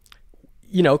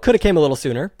 could have came a little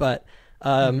sooner, but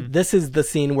this is the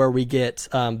scene where we get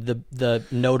the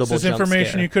notable this is jump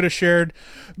information scare. You could have shared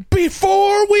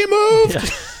before we moved. Yeah.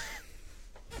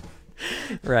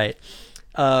 Right.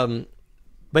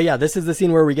 But yeah, this is the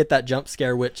scene where we get that jump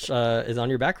scare, which is on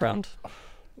your background.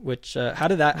 Which how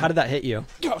did that hit you?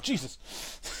 Oh Jesus!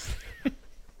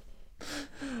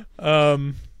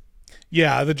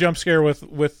 Yeah, the jump scare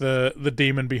with the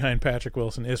demon behind Patrick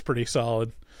Wilson is pretty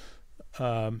solid.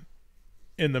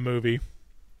 In the movie.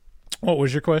 What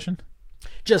was your question?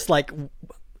 Just like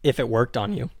if it worked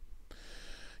on you.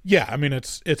 Yeah, I mean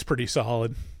it's pretty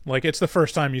solid. Like, it's the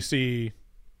first time you see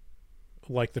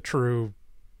like the true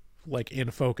like in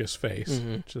focus face,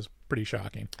 which is pretty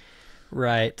shocking.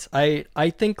 Right.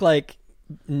 I think like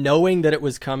knowing that it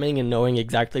was coming and knowing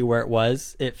exactly where it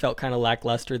was, it felt kind of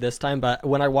lackluster this time. But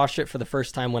when I watched it for the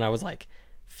first time when I was like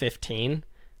 15,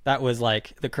 That was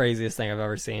like the craziest thing I've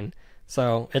ever seen.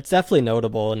 So it's definitely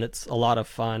notable and it's a lot of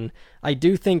fun. I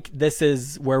do think this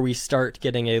is where we start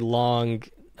getting a long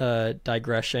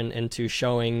digression into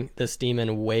showing this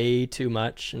demon way too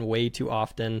much and way too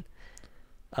often.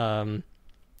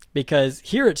 Because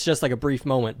here it's just like a brief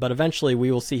moment, but eventually we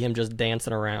will see him just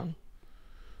dancing around.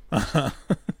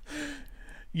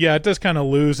 Yeah, it does kind of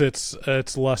lose its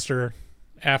luster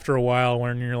after a while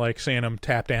when you're like seeing him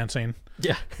tap dancing.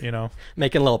 Yeah. You know,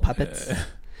 making little puppets.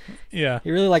 Yeah.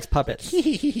 He really likes puppets.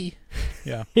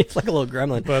 Yeah. He's like a little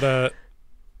gremlin.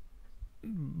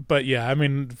 But yeah, I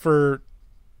mean,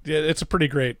 it's a pretty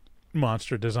great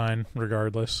monster design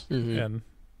regardless. And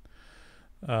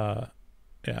yeah,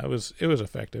 it was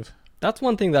effective. That's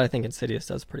one thing that I think Insidious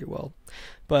does pretty well.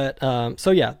 But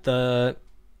so yeah, the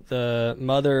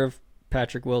mother of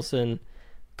Patrick Wilson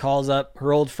calls up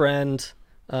her old friend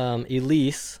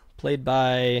Elise, played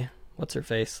by what's her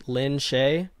face, Lynn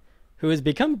Shay, who has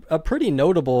become a pretty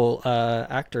notable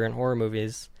actor in horror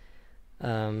movies.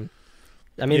 I mean,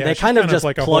 Yeah, they she's kind of just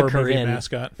like a plug horror her movie in.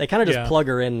 mascot. They kind of just Yeah. plug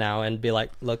her in now and be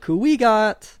like, "Look who we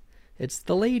got! It's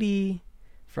the lady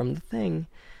from The Thing."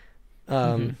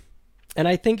 And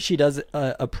I think she does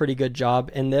a pretty good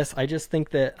job in this. I just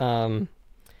think that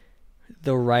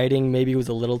the writing maybe was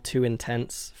a little too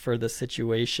intense for the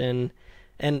situation.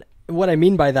 And what I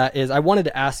mean by that is I wanted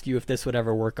to ask you if this would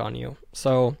ever work on you.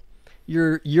 So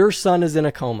your son is in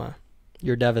a coma.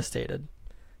 You're devastated.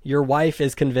 Your wife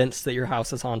is convinced that your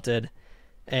house is haunted,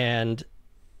 and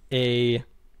a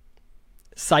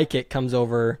psychic comes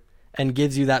over and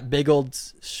gives you that big old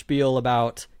spiel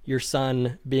about your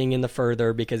son being in the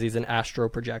further because he's an astro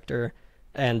projector,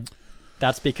 and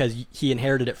that's because he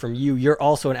inherited it from you. You're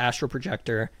also an astro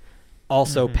projector.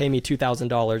 Also, pay me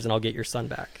 $2,000 and I'll get your son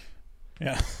back.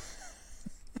 Yeah.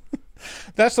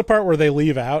 That's the part where they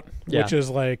leave out, Yeah. which is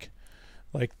like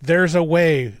there's a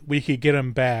way we could get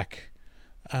him back.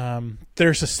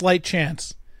 There's a slight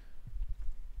chance.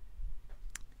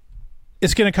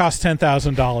 It's going to cost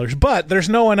 $10,000, but there's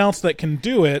no one else that can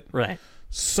do it. Right.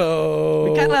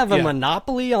 So We kind of have a yeah.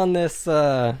 monopoly on this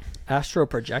astro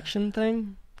projection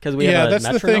thing because we Yeah, have a that's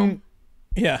metronome. the thing.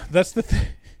 Yeah, that's the thing.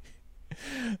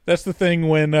 That's the thing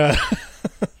when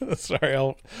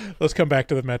sorry, let's come back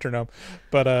to the metronome.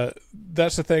 But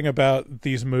that's the thing about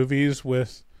these movies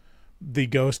with the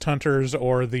ghost hunters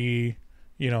or the,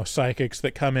 psychics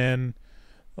that come in,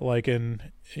 like in,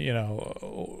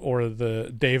 or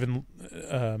the Dave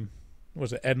and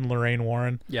was it Ed and Lorraine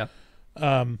Warren? Yeah.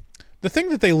 The thing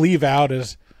that they leave out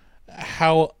is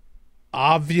how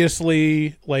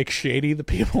obviously like shady the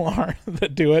people are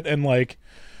that do it, and like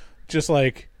just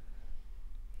like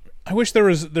I wish there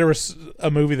was a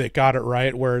movie that got it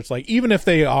right where it's like even if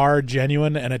they are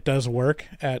genuine and it does work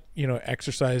at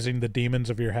exorcising the demons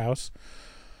of your house,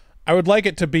 I would like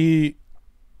it to be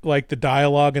like the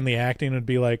dialogue and the acting would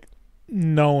be like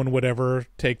no one would ever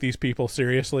take these people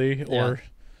seriously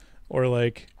or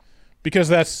like, because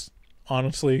that's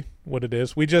honestly what it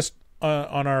is. We just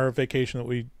on our vacation that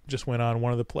we just went on,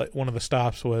 one of the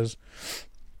stops was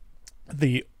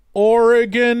the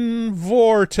Oregon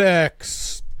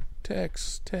Vortex.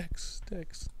 Text.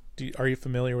 Are you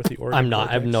familiar with the Oregon? I'm not.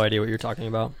 Vortex? I have no idea what you're talking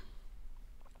about.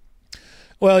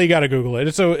 Well, you got to Google it.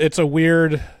 It's a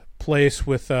weird place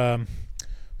with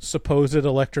supposed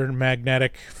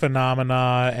electromagnetic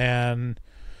phenomena and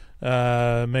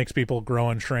makes people grow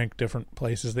and shrink different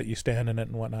places that you stand in it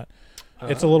and whatnot.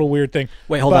 It's a little weird thing.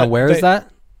 Wait, hold on. Where is that?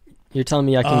 You're telling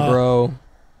me I can grow?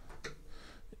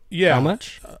 Yeah. How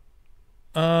much?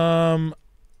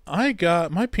 I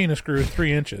got my penis grew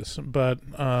 3 inches, but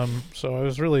so I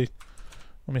was really.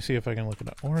 Let me see if I can look it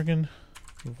up. Oregon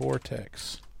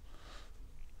Vortex.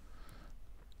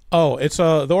 Oh, it's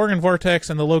the Oregon Vortex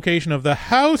and the location of the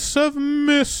House of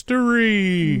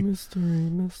Mystery.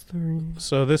 Mystery.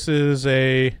 So this is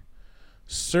a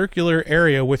circular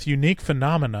area with unique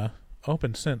phenomena,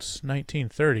 open since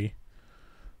 1930.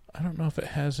 I don't know if it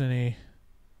has any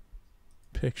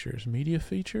pictures. Media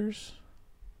features?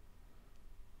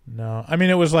 No. I mean,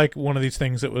 it was like one of these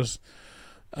things that was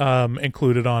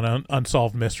included on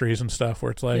Unsolved Mysteries and stuff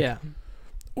where it's like, Yeah.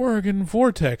 Oregon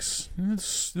Vortex,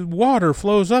 water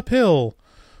flows uphill,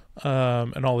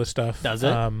 and all this stuff. Does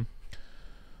it?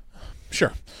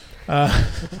 Sure.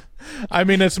 I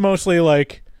mean, it's mostly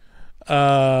like,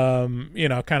 kind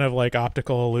of like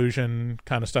optical illusion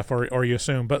kind of stuff, or you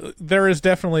assume. But there is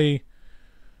definitely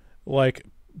like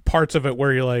parts of it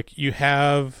where you're like, you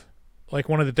have like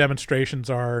one of the demonstrations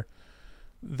are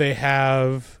they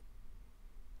have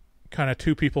kind of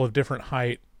two people of different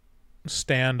height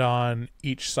stand on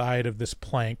each side of this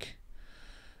plank,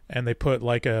 and they put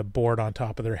like a board on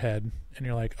top of their head, and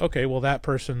you're like, okay, well that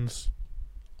person's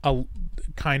a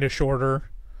kind of shorter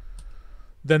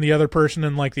than the other person,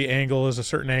 and like the angle is a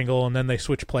certain angle, and then they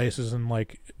switch places, and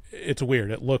like it's weird.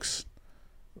 It looks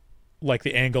like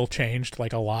the angle changed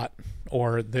like a lot,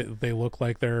 or they look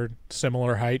like they're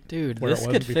similar height. Dude, where this it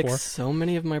wasn't could before. fix so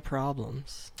many of my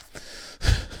problems.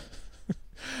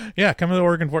 Yeah, come to the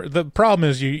Oregon Vortex. The problem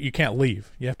is you can't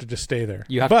leave. You have to just stay there.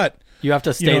 You have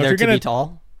to stay there to be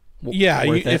tall. Yeah,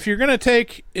 Worth it. if you're gonna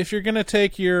take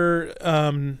your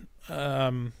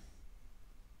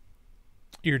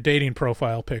dating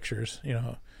profile pictures,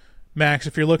 Max,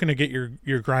 if you're looking to get your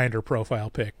Grindr profile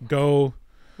pic, go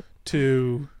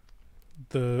to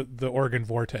the Oregon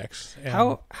Vortex. And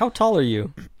How tall are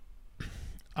you?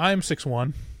 I'm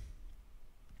 6'1".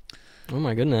 Oh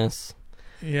my goodness.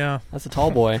 Yeah. That's a tall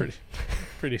boy.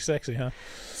 pretty sexy, huh?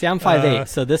 See, I'm 5'8",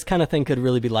 so this kind of thing could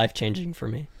really be life-changing for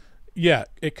me. Yeah,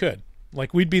 it could.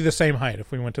 Like, we'd be the same height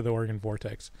if we went to the Oregon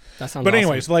Vortex. That sounds But awesome.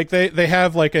 anyways, like they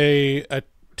have like a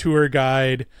tour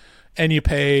guide, and you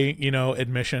pay,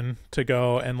 admission to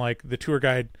go, and like the tour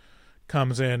guide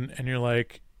comes in, and you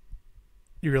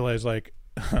realize like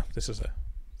this is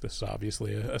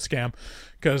obviously a scam,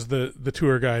 because the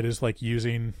tour guide is like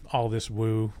using all this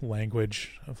woo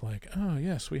language of like, oh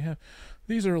yes,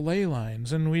 these are ley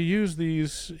lines, and we use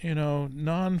these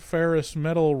non-ferrous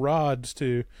metal rods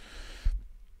to,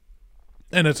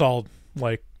 and it's all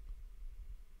like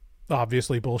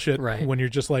obviously bullshit. Right. When you're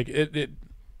just like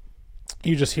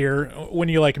you just hear when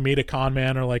you like meet a con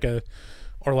man or like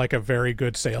a very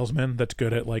good salesman that's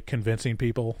good at like convincing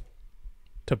people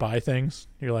to buy things,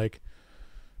 you're like,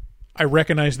 I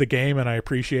recognize the game and I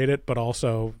appreciate it, but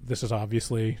also this is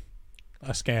obviously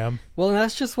a scam. Well, and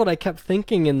that's just what I kept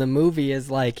thinking in the movie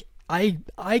is like, I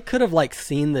could have like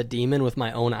seen the demon with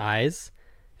my own eyes,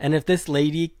 and if this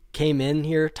lady came in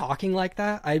here talking like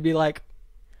that, I'd be like,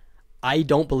 I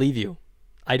don't believe you.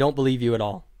 I don't believe you at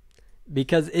all,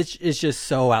 because it's just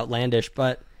so outlandish.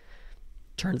 But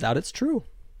turns out it's true.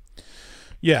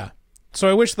 Yeah. So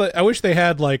I wish they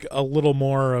had like a little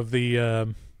more of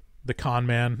the con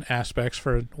man aspects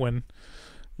for when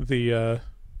the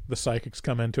psychics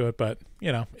come into it, but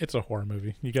it's a horror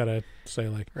movie. You gotta say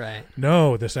like, Right.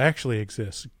 No, this actually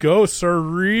exists. Ghosts are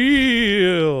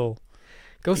real.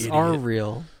 Ghosts Idiot. are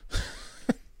real.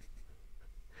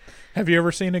 Have you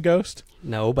ever seen a ghost?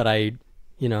 No, but I,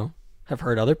 have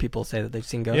heard other people say that they've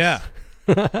seen ghosts.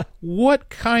 Yeah. What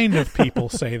kind of people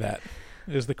say that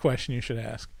is the question you should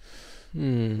ask.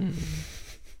 I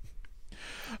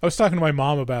was talking to my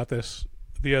mom about this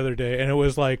the other day, and it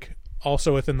was like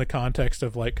also within the context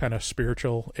of like kind of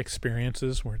spiritual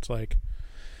experiences, where it's like,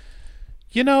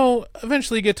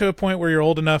 eventually you get to a point where you're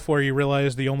old enough where you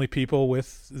realize the only people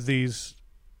with these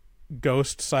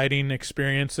ghost sighting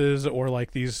experiences, or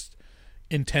like these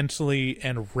intensely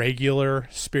and regular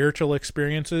spiritual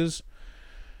experiences,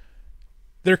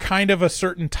 they're kind of a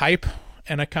certain type,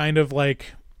 and a kind of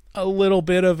like a little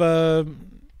bit of a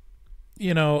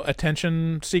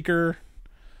attention seeker,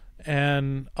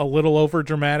 and a little over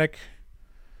dramatic,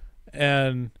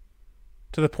 and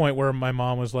to the point where my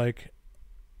mom was like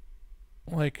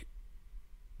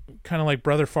kind of like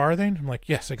Brother Farthing. I'm like,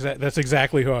 yes, that's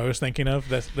exactly who I was thinking of.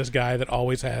 This guy that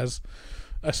always has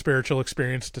a spiritual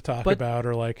experience to talk about,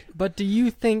 or like. But do you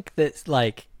think that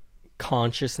like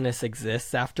consciousness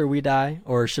exists after we die,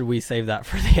 or should we save that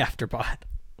for the afterpod?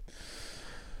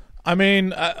 I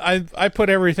mean, I put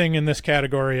everything in this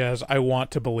category as I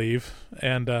want to believe,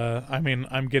 and I mean,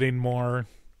 I'm getting more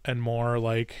and more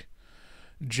like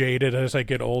jaded as I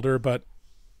get older, but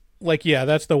like, yeah,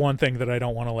 that's the one thing that I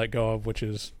don't want to let go of, which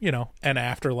is, an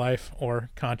afterlife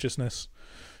or consciousness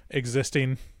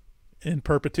existing in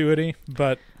perpetuity.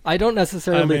 But I don't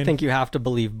necessarily think you have to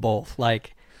believe both.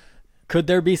 Like, could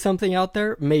there be something out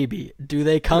there? Maybe. Do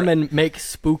they come and make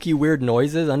spooky, weird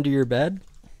noises under your bed?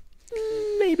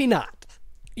 Maybe not.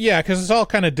 Yeah, because it's all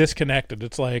kind of disconnected.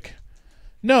 It's like,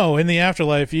 no, in the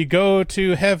afterlife, you go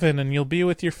to heaven and you'll be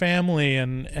with your family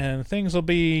and things will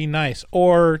be nice.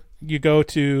 Or you go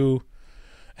to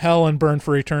hell and burn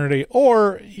for eternity.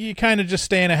 Or you kind of just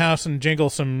stay in a house and jingle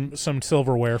some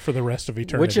silverware for the rest of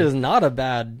eternity. Which is not a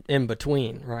bad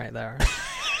in-between right there.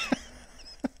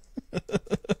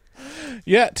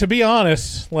 Yeah, to be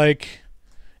honest, like,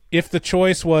 if the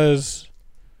choice was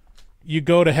you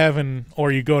go to heaven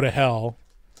or you go to hell,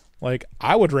 like,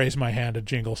 I would raise my hand to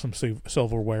jingle some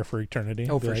silverware for eternity.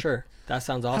 Oh, for like, sure. That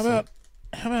sounds awesome.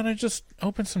 How about I just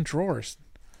open some drawers?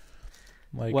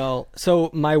 Like, Well,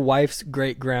 so my wife's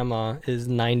great-grandma is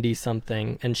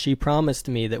 90-something, and she promised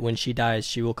me that when she dies,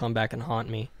 she will come back and haunt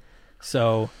me.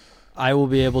 So I will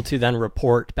be able to then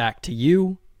report back to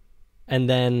you, and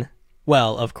then,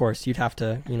 well, of course, you'd have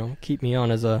to, keep me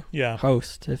on as a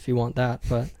host if you want that,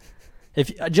 but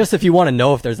if you want to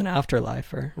know if there's an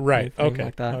afterlife or right, anything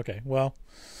like that. Okay, well,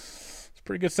 it's a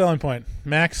pretty good selling point,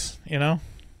 Max. Not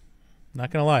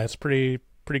gonna lie, it's pretty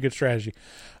good strategy.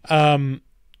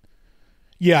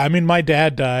 Yeah, I mean, my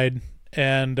dad died,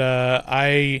 and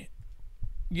that's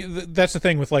the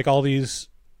thing with like all these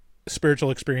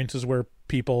spiritual experiences where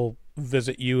people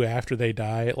visit you after they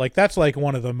die. Like that's like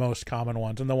one of the most common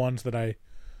ones, and the ones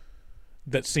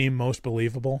that seem most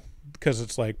believable because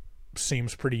it's like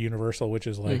seems pretty universal, which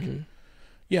is like,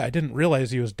 yeah, I didn't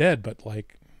realize he was dead, but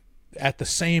like at the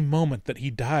same moment that he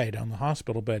died on the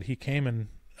hospital bed, he came and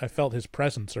I felt his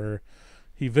presence, or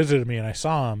he visited me and I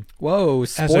saw him. Whoa,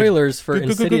 spoilers for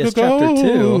Insidious Chapter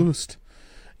 2.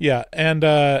 Yeah,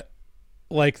 and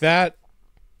like that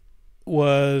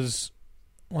was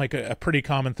like a pretty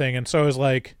common thing, and so it was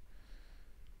like,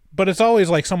 but it's always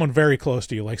like someone very close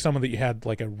to you, like someone that you had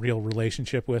like a real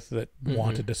relationship with that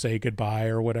wanted to say goodbye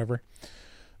or whatever.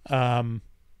 And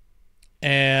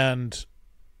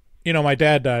my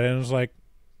dad died, and it was like,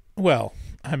 well,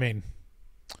 I mean,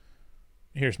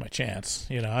 here's my chance.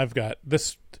 I've got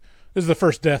this. This is the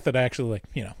first death that actually, like,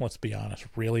 let's be honest,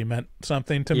 really meant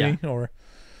something to me.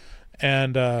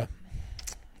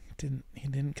 He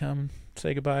didn't come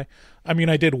say goodbye. I mean,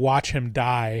 I did watch him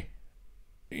die,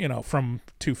 from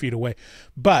 2 feet away,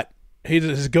 but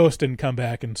his ghost didn't come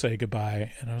back and say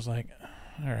goodbye. And I was like,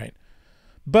 all right.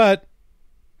 But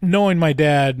knowing my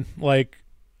dad, like,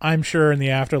 I'm sure in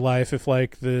the afterlife, if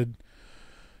like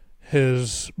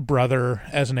his brother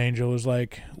as an angel was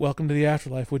like, welcome to the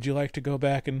afterlife, would you like to go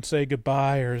back and say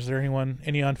goodbye, or is there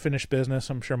any unfinished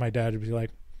business? I'm sure my dad would be like,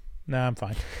 nah, I'm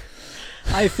fine.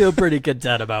 I feel pretty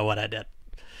content about what I did.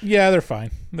 Yeah, they're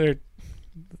fine. They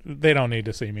don't need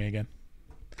to see me again.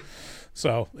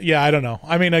 So yeah, I don't know.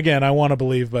 I mean, again, I want to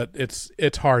believe, but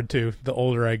it's hard to. The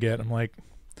older I get, I'm like,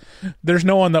 there's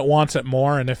no one that wants it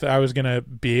more. And if I was gonna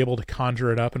be able to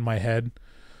conjure it up in my head,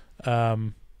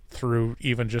 through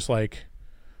even just like,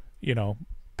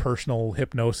 personal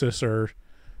hypnosis, or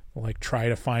like try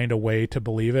to find a way to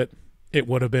believe it, it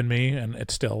would have been me, and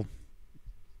it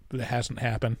hasn't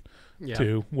happened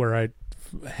to where I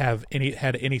had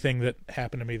anything that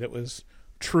happened to me that was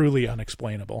truly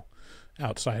unexplainable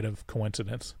outside of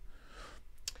coincidence.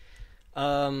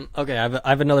 Okay, I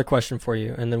have another question for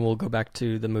you, and then we'll go back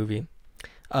to the movie.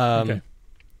 Okay.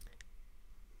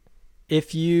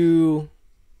 If you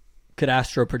could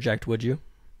astral project, would you?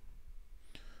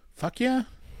 Fuck yeah.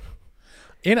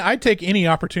 And I'd take any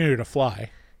opportunity to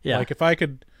fly. Yeah. Like if I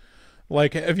could,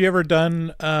 like, have you ever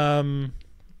done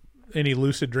any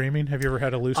lucid dreaming? Have you ever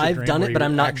had a lucid dream? I've done it, but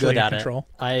I'm not good at control?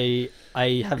 it.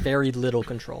 I have very little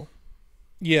control.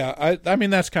 Yeah, I mean,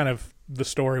 that's kind of the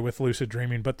story with lucid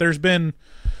dreaming, but there's been,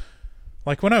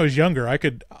 like, when I was younger, I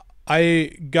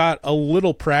got a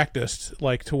little practiced,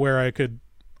 like, to where I could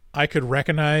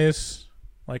recognize,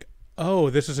 like, oh,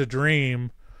 this is a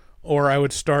dream, or I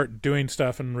would start doing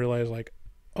stuff and realize, like,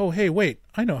 oh, hey, wait,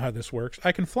 I know how this works.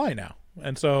 I can fly now.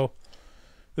 And so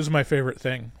this is my favorite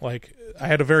thing. Like, I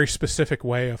had a very specific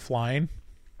way of flying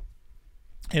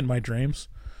in my dreams.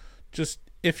 Just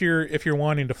if you're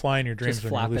wanting to fly in your dreams,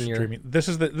 just when you're lucid dreaming, this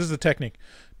is the technique.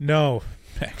 No,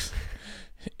 Max,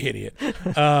 idiot.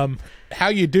 How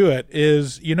you do it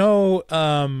is,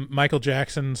 Michael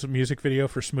Jackson's music video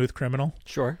for Smooth Criminal?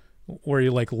 Sure. Where he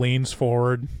like leans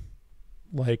forward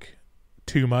like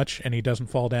too much and he doesn't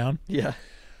fall down. Yeah.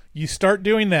 You start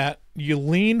doing that, you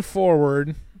lean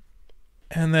forward,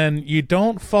 and then you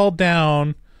don't fall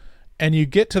down, and you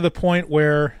get to the point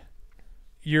where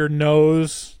your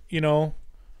nose, your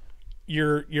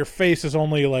face is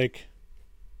only like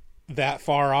that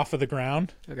far off of the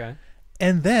ground. Okay.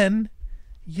 And then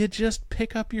you just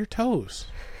pick up your toes.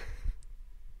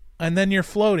 And then you're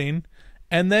floating,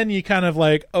 and then you kind of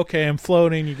like, okay, I'm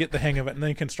floating, you get the hang of it, and then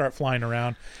you can start flying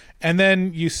around. And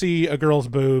then you see a girl's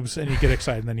boobs and you get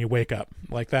excited and then you wake up.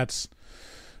 Like, that's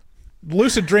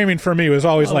lucid dreaming for me was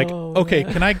always like, okay,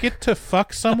 can I get to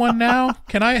fuck someone now?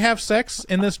 Can I have sex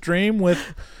in this dream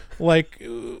with like,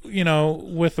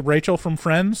 with Rachel from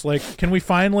Friends? Like, can we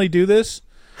finally do this?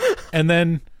 And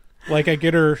then like I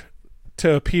get her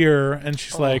to appear and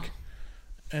she's like,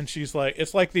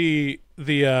 it's like the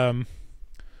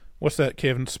what's that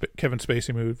Kevin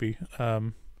Spacey movie?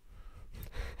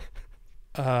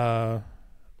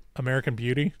 American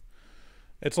Beauty.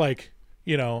 It's like,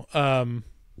 Rachel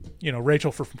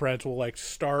from Friends will like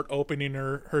start opening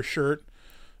her shirt,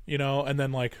 and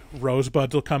then like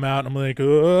rosebuds will come out and I'm like,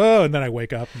 oh, and then I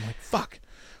wake up and I'm like, fuck,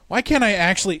 why can't I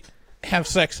actually have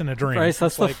sex in a dream. Bryce,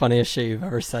 that's It's the funniest shit you've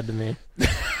ever said to me.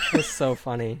 It's so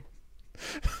funny.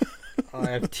 Oh,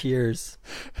 I have tears.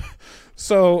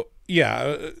 So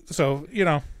yeah, so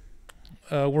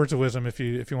words of wisdom. If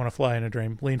you want to fly in a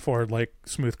dream, lean forward like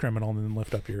smooth criminal, and then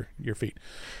lift up your feet.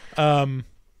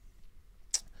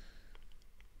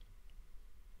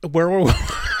 Where were we?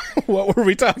 What were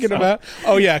we talking about?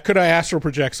 Oh yeah, could I astral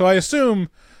project? So I assume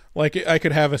like I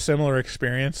could have a similar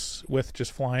experience with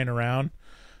just flying around.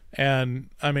 And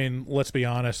I mean, let's be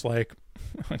honest, like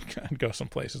I'd go some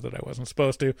places that I wasn't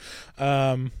supposed to.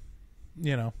 The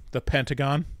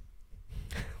Pentagon.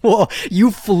 Well,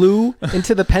 you flew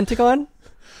into the Pentagon?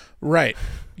 Right.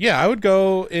 Yeah, I would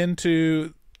go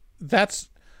into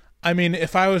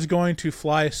if I was going to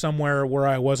fly somewhere where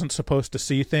I wasn't supposed to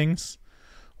see things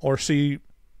or see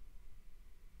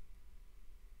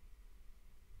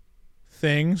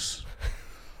things,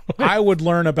 I would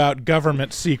learn about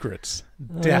government secrets,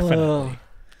 definitely,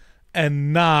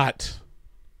 and not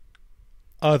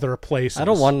other places. I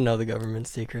don't want to know the government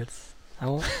secrets.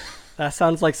 That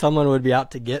sounds like someone would be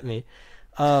out to get me.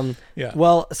 Yeah.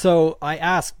 Well, so I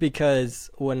asked because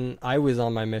when I was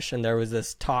on my mission, there was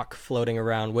this talk floating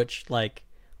around, which like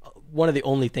one of the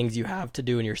only things you have to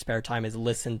do in your spare time is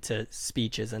listen to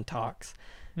speeches and talks.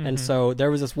 Mm-hmm. And so there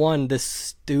was this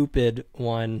stupid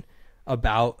one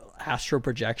about astral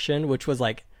projection, which was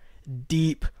like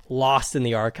deep lost in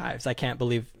the archives. I can't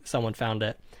believe someone found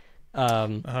it.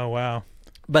 Oh, wow.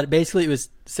 But basically it was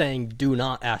saying do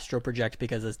not astral project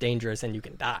because it's dangerous and you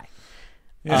can die.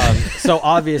 Yeah. So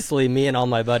obviously me and all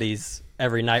my buddies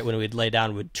every night when we'd lay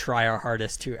down would try our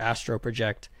hardest to astral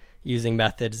project using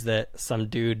methods that some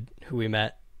dude who we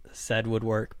met said would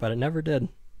work, but it never did.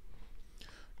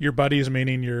 Your buddies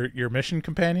meaning your mission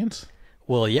companions?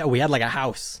 Well, yeah, we had like a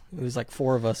house. It was like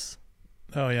 4 of us.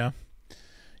 Oh, yeah.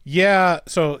 Yeah,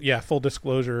 so, yeah, full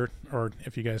disclosure, or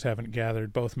if you guys haven't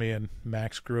gathered, both me and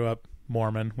Max grew up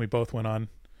Mormon. We both went on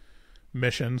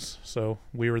missions, so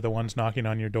we were the ones knocking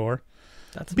on your door.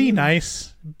 Be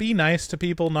nice. Be nice to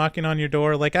people knocking on your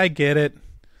door. Like, I get it.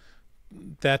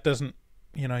 That doesn't,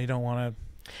 you don't want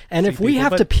to. And if we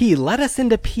have to pee, let us in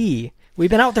to pee. We've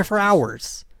been out there for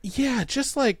hours. Yeah,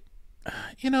 just like,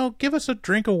 give us a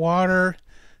drink of water.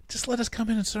 Just let us come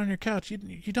in and sit on your couch.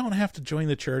 You don't have to join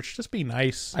the church. Just be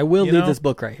nice. I will leave this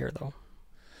book right here, though.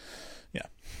 Yeah.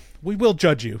 We will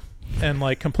judge you and,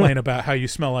 like, complain about how you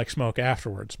smell like smoke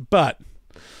afterwards. But,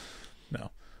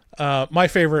 no. My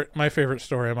favorite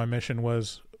story on my mission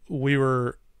was we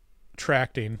were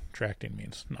tracting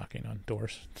means knocking on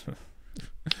doors.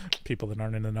 People that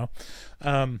aren't in the know.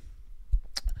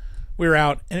 We were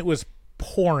out, and it was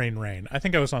pouring rain. I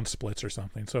think I was on splits or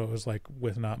something, so it was like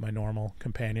with not my normal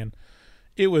companion.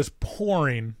 It was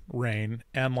pouring rain,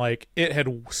 and like it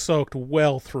had soaked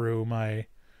well through my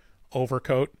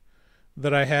overcoat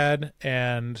that I had,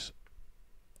 and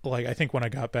like I think when I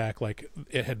got back, like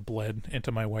it had bled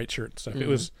into my white shirt and stuff. Mm-hmm. It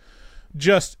was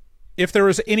just, if there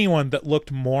was anyone that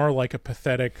looked more like a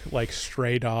pathetic like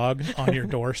stray dog on your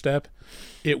doorstep,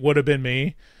 it would have been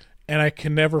me. And I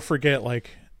can never forget,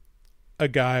 like, a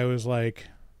guy was like,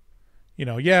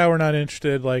 yeah, we're not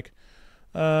interested. Like,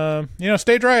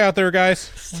 stay dry out there, guys.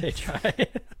 Stay dry.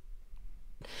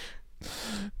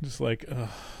 Just like,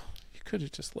 you could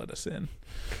have just let us in.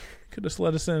 Could just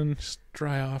let us in, just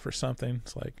dry off or something.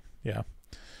 It's like, yeah.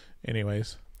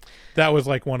 Anyways, that was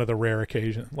like one of the rare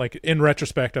occasions. Like, in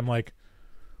retrospect, I'm like,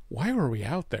 why were we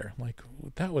out there? Like,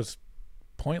 that was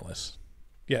pointless.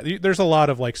 Yeah, there's a lot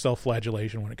of like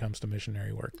self-flagellation when it comes to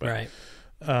missionary work. But,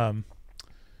 right.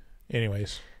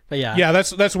 Anyways. But yeah,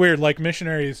 that's weird. Like,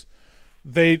 missionaries,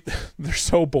 they're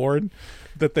so bored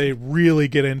that they really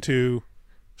get into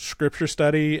scripture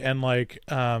study and like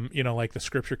like the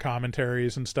scripture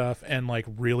commentaries and stuff, and like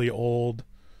really old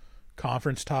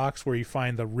conference talks where you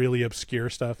find the really obscure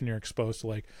stuff and you're exposed to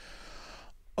like,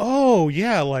 oh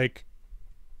yeah, like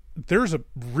there's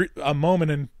a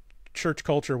moment in church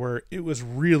culture where it was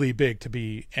really big to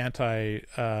be anti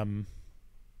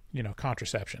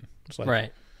contraception. It's like,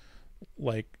 right.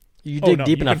 Like, you dig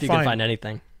deep enough, you can find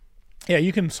anything. Yeah,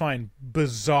 you can find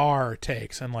bizarre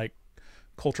takes and like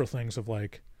cultural things of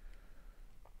like,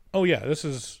 oh yeah,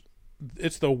 it's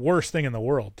the worst thing in the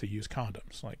world to use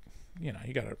condoms. Like, you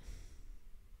gotta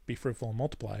be fruitful and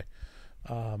multiply.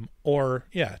 Or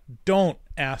yeah, don't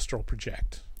astral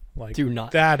project. Like, do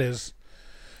not. That is,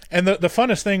 and the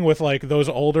funnest thing with like those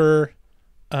older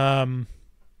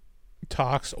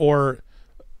talks or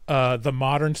the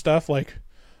modern stuff, like,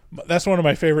 that's one of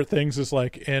my favorite things is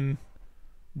like in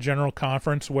general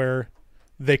conference where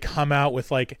they come out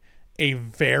with like a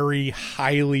very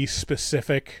highly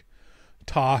specific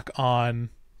talk on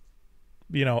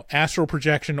astral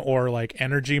projection or like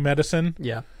energy medicine.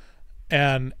 Yeah.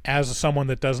 And as someone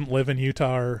that doesn't live in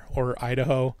Utah or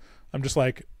Idaho, I'm just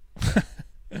like,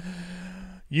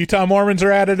 Utah Mormons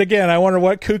are at it again. I wonder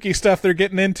what kooky stuff they're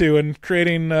getting into and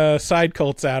creating side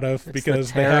cults out of,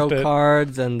 because the they have to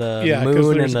cards and the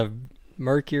moon and the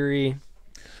Mercury.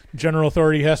 General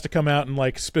authority has to come out and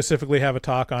like specifically have a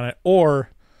talk on it, or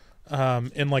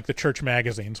in like the church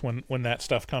magazines when that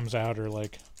stuff comes out, or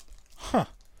like,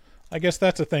 I guess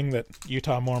that's a thing that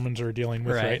Utah Mormons are dealing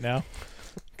with right now,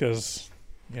 because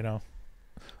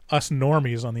us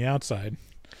normies on the outside.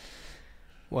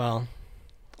 Well,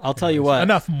 I'll tell you what.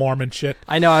 Enough Mormon shit.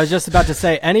 I know. I was just about to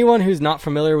say, anyone who's not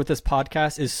familiar with this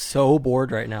podcast is so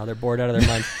bored right now. They're bored out of their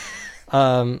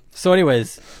minds. So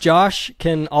anyways, Josh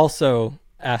can also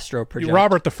astro project.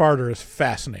 Robert the Farter is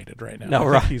fascinated right now. No,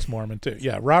 I think he's Mormon too.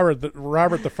 Yeah, Robert the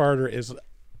Farter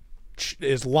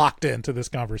is locked into this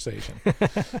conversation.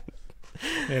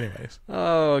 Anyways.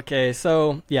 Oh, okay.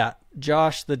 So yeah,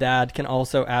 Josh, the dad, can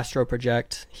also astro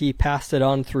project. He passed it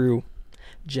on through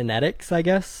genetics, I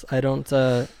guess. I don't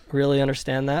really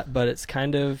understand that, but it's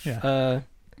kind of an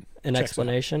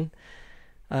explanation.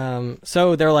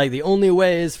 So they're like, the only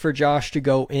way is for Josh to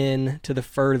go in to the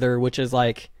further, which is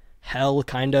like hell,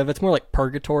 kind of. It's more like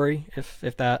purgatory, if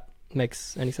that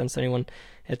makes any sense to anyone.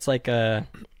 It's like a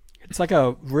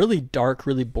really dark,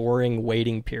 really boring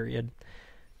waiting period.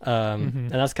 And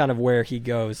that's kind of where he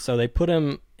goes. So they put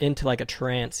him into like a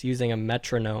trance using a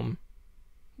metronome,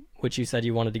 which you said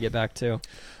you wanted to get back to.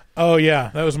 Oh yeah,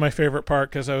 that was my favorite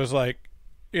part, because I was like,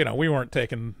 we weren't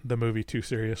taking the movie too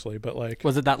seriously, but like,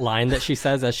 was it that line that she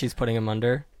says as she's putting him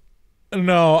under?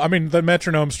 No, I mean the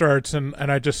metronome starts and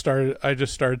I just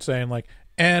started saying like,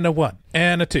 and a 1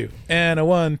 and a 2 and a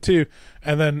 1 2,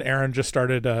 and then Aaron just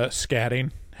started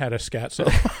scatting, had a scat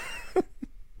solo.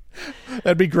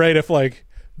 That'd be great if like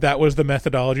that was the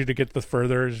methodology to get the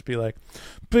further. Just be like,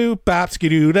 boo bop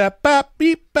skidoo da bop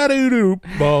beep ba doo doo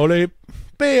bole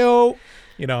beo.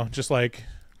 Just like,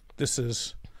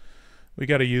 we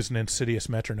got to use an insidious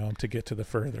metronome to get to the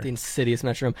further. The insidious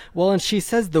metronome. Well, and she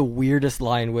says the weirdest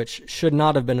line, which should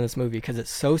not have been in this movie because it's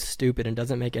so stupid and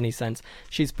doesn't make any sense.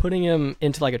 She's putting him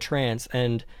into like a trance,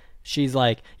 and she's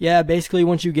like, yeah, basically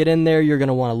once you get in there, you're going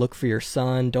to want to look for your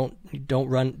son. Don't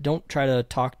try to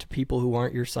talk to people who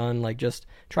aren't your son. Like, just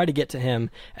try to get to him.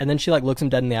 And then she like looks him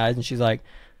dead in the eyes and she's like,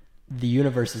 the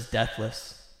universe is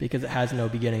deathless because it has no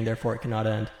beginning, therefore it cannot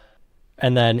end.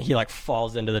 And then he like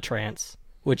falls into the trance,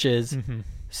 which is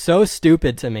so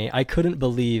stupid to me. I couldn't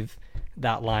believe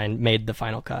that line made the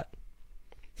final cut.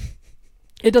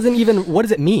 It doesn't even, what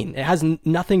does it mean? It has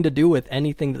nothing to do with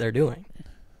anything that they're doing.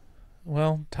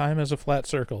 Well, time is a flat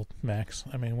circle, Max.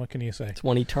 I mean, what can you say? It's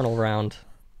one eternal round.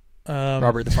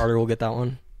 Robert the Farter will get that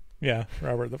one. Yeah,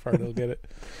 Robert the Farter will get it.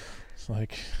 It's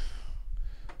like,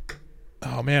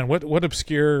 oh man, what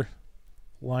obscure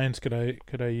lines could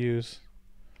I use?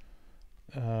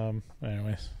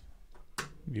 Anyways,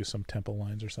 use some temple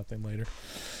lines or something later.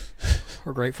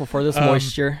 We're grateful for this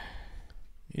moisture.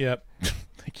 Yep.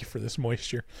 Thank you for this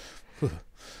moisture.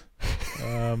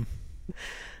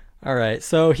 All right,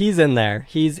 so he's in there.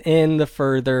 He's in the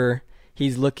further.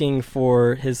 He's looking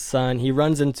for his son. He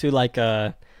runs into like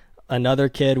another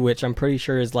kid, which I'm pretty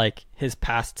sure is like his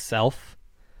past self.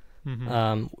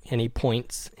 And he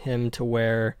points him to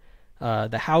where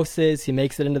the house is. He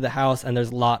makes it into the house, and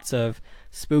there's lots of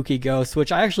spooky ghosts,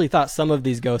 which I actually thought some of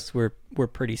these ghosts were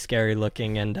pretty scary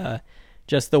looking, and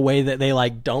just the way that they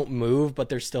like don't move, but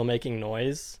they're still making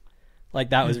noise. Like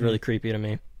that was really creepy to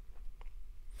me.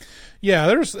 Yeah,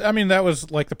 that was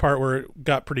like the part where it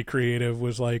got pretty creative,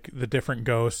 was like the different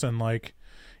ghosts, and like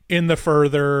in the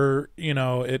further,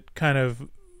 it kind of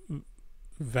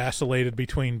vacillated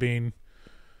between being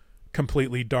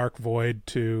completely dark void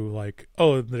to like,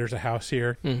 oh, there's a house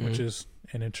here, which is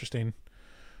an interesting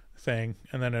thing.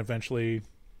 And then eventually,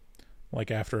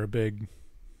 like after a big,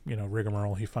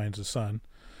 rigmarole, he finds his son.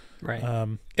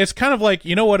 Right. It's kind of like,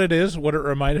 what it is, what it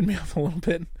reminded me of a little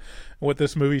bit, what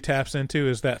this movie taps into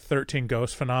is that 13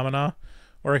 ghost phenomena,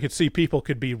 where I could see people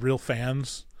could be real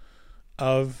fans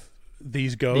of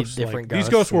these ghosts. These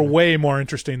ghosts were way more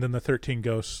interesting than the 13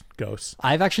 ghosts.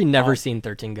 I've actually never seen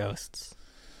 13 Ghosts.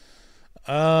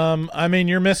 I mean,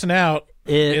 you're missing out.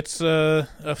 It's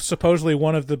supposedly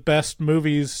one of the best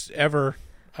movies ever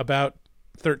about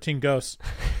 13 ghosts.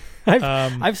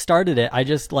 I've started it. I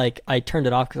just I turned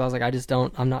it off because I was like,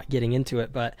 I'm not getting into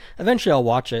it. But eventually I'll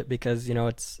watch it because,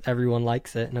 it's everyone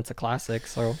likes it and it's a classic.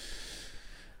 So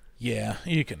Yeah,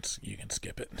 you can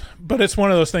skip it. But it's one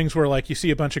of those things where, like, you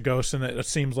see a bunch of ghosts and it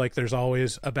seems like there's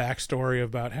always a backstory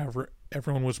about how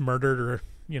everyone was murdered or,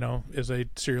 is a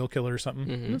serial killer or something.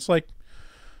 Mm-hmm. And it's like,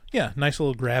 yeah, nice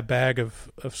little grab bag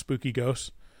of spooky ghosts.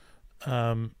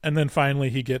 And then finally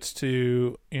he gets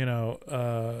to, the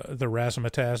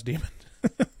razzmatazz demon.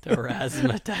 The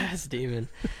razzmatazz demon.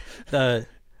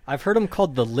 I've heard him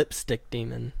called the lipstick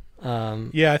demon.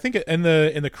 Yeah, I think in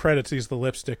the credits he's the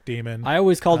lipstick demon. I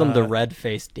always called him the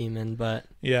red-faced demon, but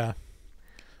yeah.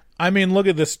 I mean, look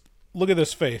at this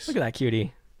face. look at that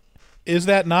cutie. Is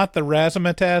that not the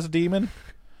razzmatazz demon?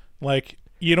 Like,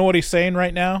 you know what he's saying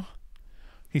right now?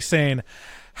 He's saying,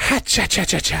 ha cha cha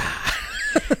cha cha.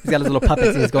 He's got his little puppets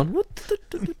and he's going.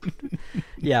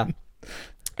 Yeah,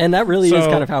 and that really is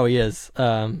kind of how he is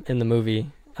in the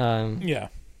movie. Yeah.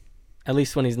 At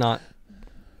least when he's not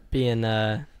being.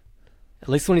 At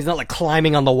least when he's not like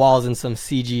climbing on the walls in some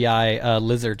CGI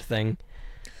lizard thing.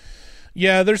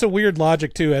 Yeah, there's a weird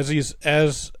logic too.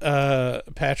 As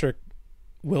Patrick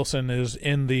Wilson is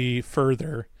in the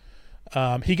further,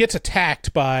 he gets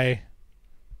attacked by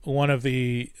one of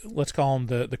the, let's call him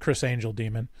the Chris Angel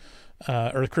demon,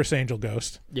 or the Chris Angel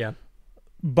ghost. Yeah,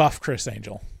 buff Chris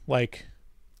Angel, like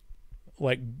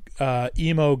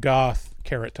emo goth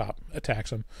Carrot Top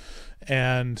attacks him,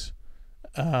 and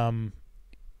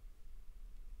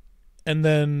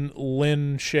then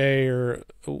Lynn Shay, or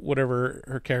whatever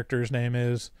her character's name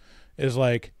is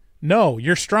like, no,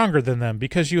 you're stronger than them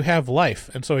because you have life.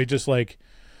 And so he just like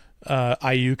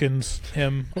Ayukins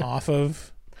him off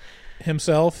of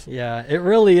himself. Yeah, it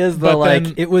really is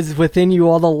it was within you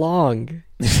all along.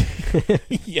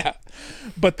 Yeah.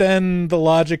 But then the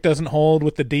logic doesn't hold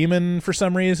with the demon for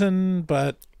some reason.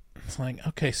 But it's like,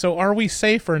 okay, so are we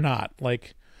safe or not?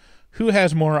 Like, who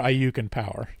has more Ayukin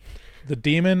power? The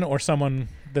demon or someone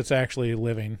that's actually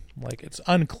living? Like, it's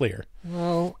unclear.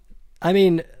 Well, I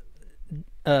mean,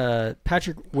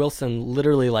 Patrick Wilson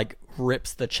literally like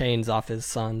rips the chains off his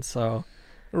son, so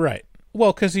right.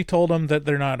 Well, because he told him that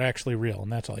they're not actually real,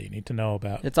 and that's all you need to know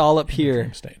about. It's all up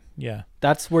here. Yeah,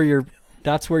 that's where your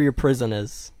prison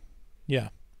is. Yeah,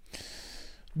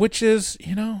 which is,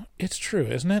 it's true,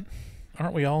 isn't it?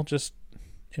 Aren't we all just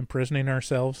imprisoning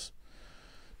ourselves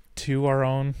to our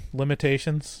own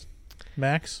limitations,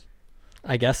 Max?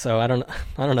 I guess so. I don't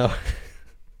know.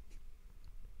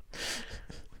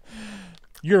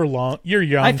 You're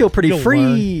young. I feel pretty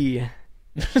free.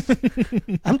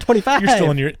 I'm 25.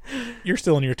 You're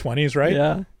still in your 20s, right?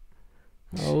 Yeah.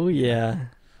 Oh yeah.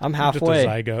 I'm halfway. Just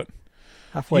a zygote.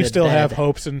 Halfway. You still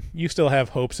have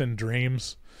hopes and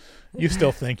dreams. You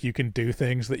still think you can do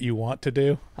things that you want to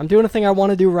do. I'm doing a thing I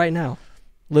want to do right now.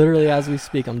 Literally as we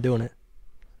speak, I'm doing it.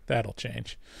 That'll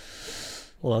change.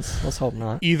 Well, let's hope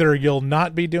not. Either you'll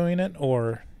not be doing it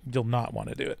or you'll not want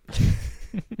to do it.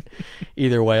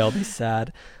 Either way, I'll be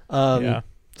sad. Yeah.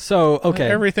 So, okay.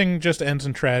 Everything just ends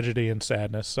in tragedy and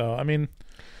sadness. So, I mean,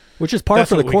 which is par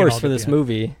for the course for this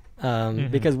movie,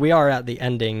 because we are at the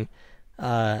ending.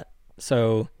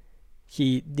 So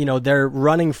they're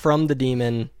running from the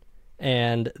demon,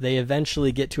 and they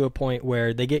eventually get to a point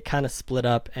where they get kind of split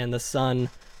up, and the son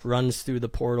runs through the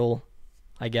portal,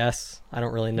 I guess. I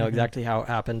don't really know exactly how it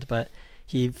happened, but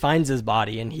he finds his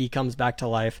body and he comes back to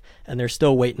life, and they're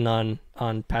still waiting on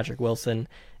Patrick Wilson.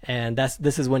 And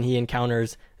this is when he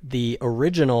encounters the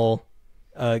original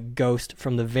ghost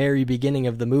from the very beginning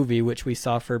of the movie, which we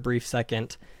saw for a brief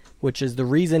second, which is the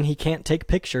reason he can't take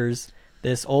pictures.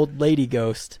 This old lady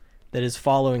ghost that is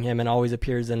following him and always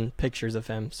appears in pictures of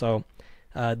him. So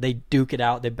they duke it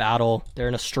out, they battle, they're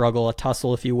in a struggle, a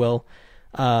tussle, if you will.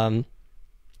 And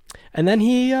then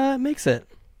he makes it.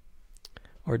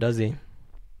 Or does he?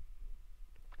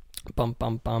 Bum,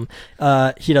 bum, bum.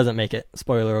 He doesn't make it.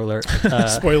 Spoiler alert.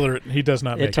 Spoiler, he does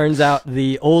not make it. It turns out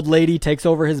the old lady takes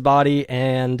over his body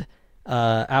and,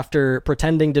 after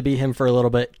pretending to be him for a little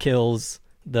bit, kills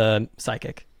the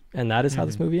psychic. And that is how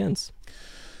this movie ends.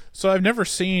 So I've never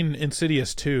seen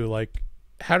Insidious 2. Like,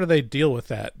 how do they deal with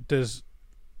that?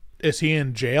 Is he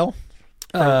in jail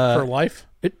for life?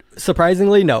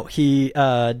 Surprisingly, no. He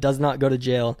does not go to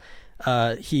jail.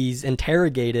 He's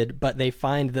interrogated, but they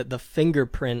find that the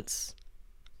fingerprints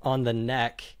on the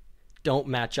neck don't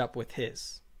match up with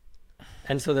his.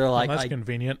 And so they're like, that's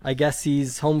convenient. I guess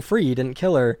he's home free. He didn't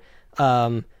kill her.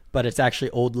 But it's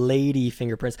actually old lady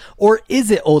fingerprints. Or is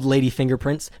it old lady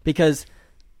fingerprints? Because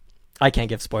I can't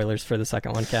give spoilers for the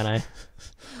second one, can I?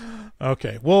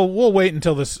 Okay. Well, we'll wait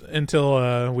until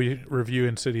we review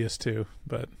Insidious 2.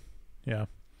 But, yeah.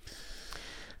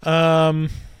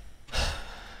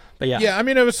 But yeah. Yeah, I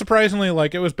mean, it was surprisingly,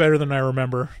 like, it was better than I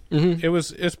remember.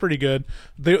 Mm-hmm. It's pretty good.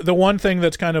 The one thing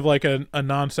that's kind of like a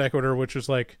non sequitur, which is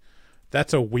like,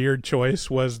 that's a weird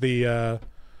choice, was the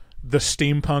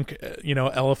steampunk,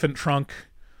 elephant trunk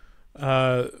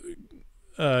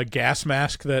gas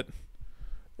mask that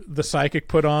the psychic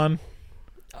put on,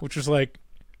 which was like,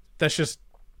 that's just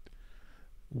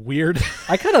weird.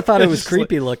 I kind of thought it was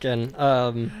creepy looking.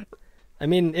 I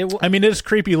mean, it is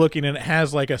creepy looking, and it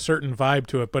has like a certain vibe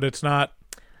to it, but it's not.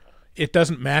 It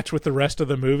doesn't match with the rest of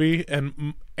the movie.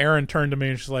 And Erin turned to me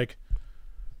and she's like,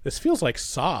 "This feels like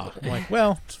Saw." I'm like,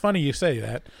 "Well, it's funny you say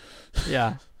that."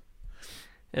 Yeah,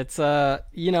 it's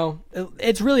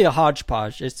it's really a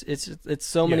hodgepodge. It's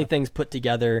so many things put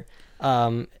together.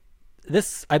 I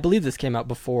believe this came out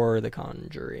before The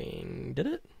Conjuring. Did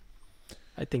it?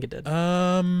 I think it did.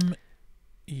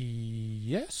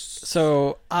 Yes.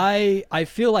 So I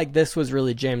feel like this was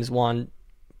really James Wan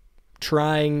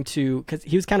trying to, because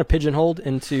he was kind of pigeonholed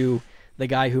into the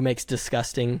guy who makes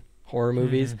disgusting horror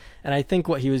movies, and I think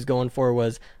what he was going for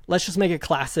was, let's just make a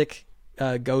classic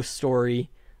ghost story,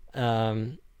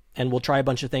 and we'll try a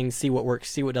bunch of things, see what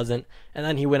works, see what doesn't, and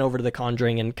then he went over to The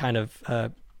Conjuring and kind of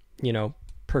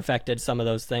perfected some of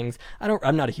those things.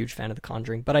 I'm not a huge fan of The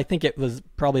Conjuring, but I think it was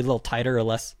probably a little tighter, or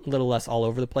a little less all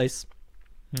over the place.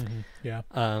 Yeah.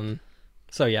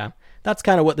 So yeah, that's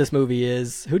kind of what this movie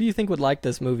is. Who do you think would like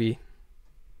this movie?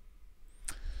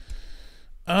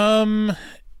 Yeah,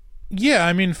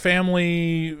 I mean,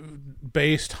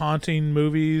 family-based haunting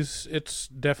movies, it's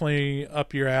definitely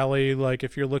up your alley. Like,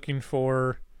 if you're looking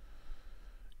for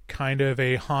kind of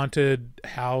a haunted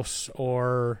house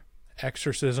or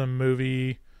exorcism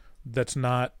movie that's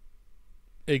not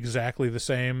exactly the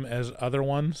same as other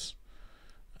ones,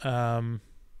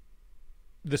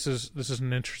 this is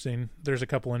an interesting. There's a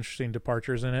couple interesting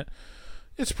departures in it.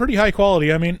 It's pretty high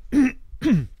quality. I mean,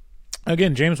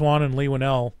 again, James Wan and Leigh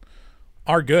Whannel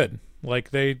are good.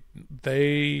 Like, they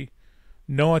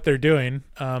know what they're doing.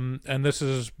 And this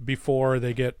is before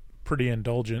they get pretty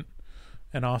indulgent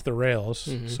and off the rails.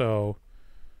 So,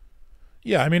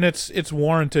 yeah, I mean, it's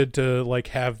warranted to like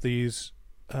have these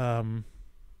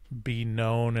be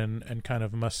known and kind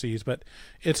of must-sees. But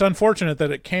it's unfortunate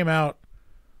that it came out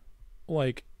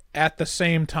like at the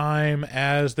same time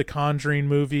as the Conjuring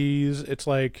movies. It's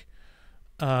like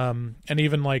and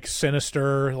even like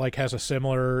Sinister like has a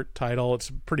similar title. It's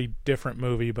a pretty different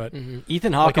movie, but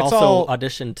Ethan Hawke like, also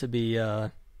auditioned to be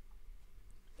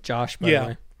Josh, by the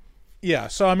way. Yeah,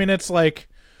 so I mean, it's like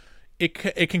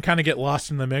it can kind of get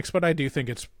lost in the mix, but I do think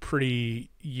it's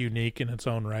pretty unique in its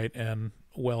own right and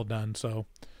well done. So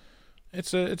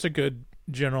it's a good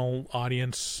general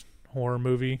audience horror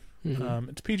movie.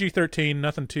 It's PG-13,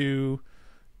 nothing too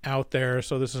out there,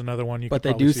 so this is another one you but could they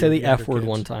probably do see say with the younger F word kids.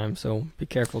 one time, so be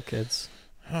careful, kids.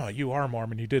 Oh, you are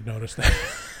Mormon. You did notice that.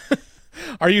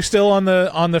 Are you still on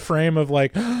the frame of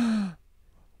like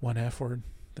one F word?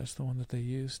 That's the one that they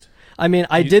used. I mean,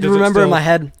 I did remember in my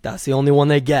head, that's the only one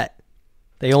they get.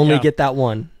 They only get that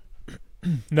one.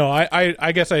 No,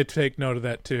 I guess I take note of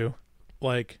that too.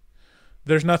 Like,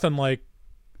 there's nothing like,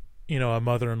 a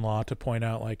mother-in-law to point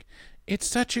out like, it's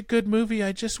such a good movie,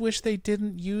 I just wish they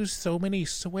didn't use so many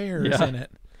swears in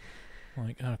it.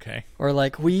 Like, okay. Or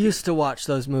like, we used to watch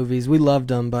those movies, we loved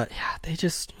them, but yeah, they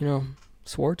just,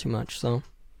 swore too much, so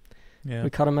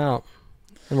we cut them out.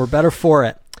 And we're better for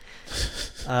it.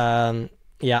 I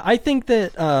think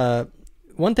that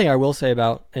one thing I will say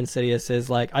about Insidious is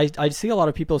like, I see a lot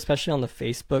of people, especially on the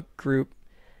Facebook group,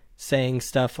 saying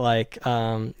stuff like,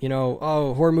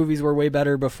 oh, horror movies were way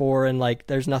better before, and like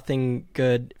there's nothing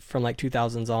good from like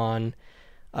 2000s on.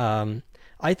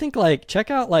 I think like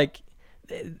check out like,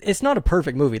 it's not a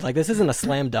perfect movie. Like, this isn't a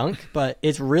slam dunk, but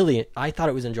it's really, I thought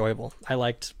it was enjoyable. I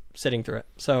liked sitting through it.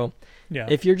 So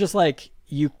if you're just like,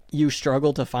 you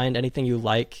struggle to find anything you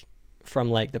like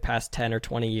from like the past 10 or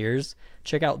 20 years,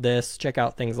 check out this, check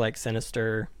out things like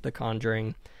Sinister, The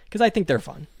Conjuring, because I think they're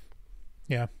fun.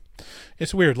 Yeah.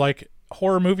 It's weird. Like,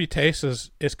 horror movie taste is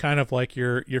kind of like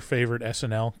your favorite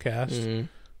SNL cast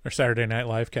or Saturday Night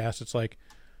Live cast. It's like,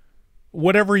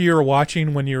 whatever you were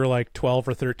watching when you were like 12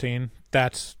 or 13,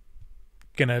 that's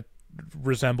going to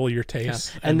resemble your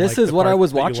taste. And this is what I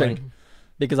was watching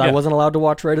because I wasn't allowed to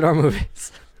watch rated R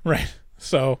movies. Right.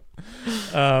 So,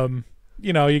 you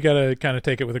got to kind of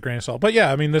take it with a grain of salt. But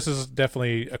yeah, I mean, this is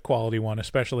definitely a quality one,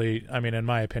 especially, I mean, in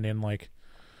my opinion, like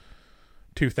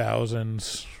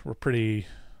 2000s were pretty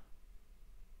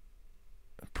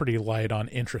light on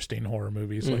interesting horror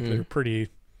movies. Like,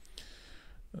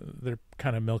 they're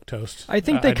kind of milquetoast. I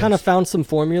think they kind of found some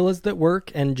formulas that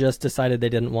work and just decided they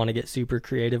didn't want to get super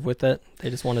creative with it. They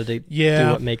just wanted to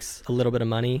do what makes a little bit of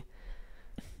money.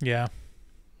 Yeah.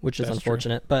 which is That's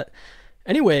unfortunate. But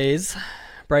anyways,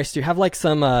 Bryce, do you have like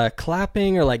some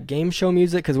clapping or like game show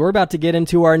music? Because we're about to get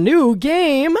into our new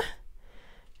game.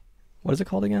 What is it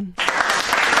called again?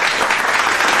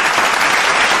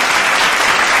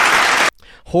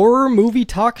 Horror movie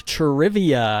talk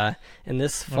trivia. And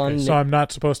this fun... Okay, so I'm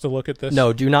not supposed to look at this?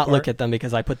 No, do not look at them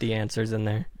because I put the answers in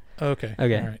there. Okay.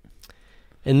 Okay. All right.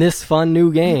 In this fun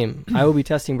new game, I will be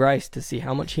testing Bryce to see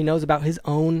how much he knows about his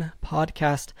own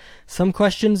podcast. Some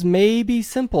questions may be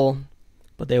simple,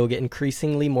 but they will get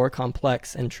increasingly more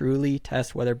complex and truly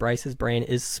test whether Bryce's brain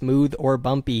is smooth or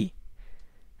bumpy.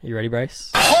 Are you ready,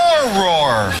 Bryce?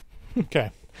 Horror! Okay.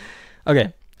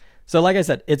 Okay. So like I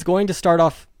said, it's going to start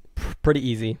off pretty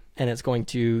easy, and it's going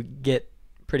to get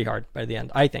pretty hard by the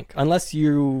end, I think. Unless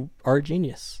you are a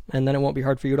genius, and then it won't be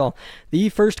hard for you at all. The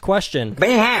first question...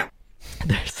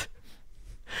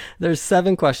 There's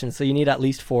 7 questions, so you need at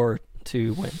least 4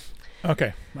 to win.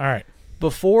 Okay. All right.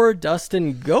 Before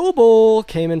Dustin Goebel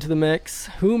came into the mix,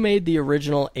 who made the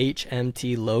original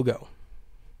HMT logo?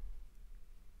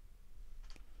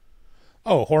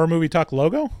 Oh, Horror Movie Talk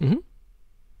logo? Mm-hmm.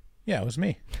 Yeah, it was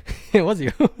me. It was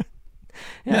you.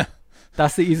 Yeah.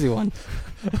 That's the easy one.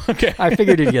 Okay. I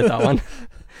figured you'd get that one.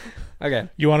 Okay.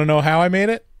 You want to know how I made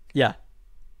it? Yeah.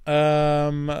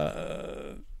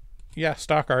 Yeah,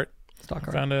 stock art. Stock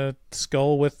art. Found a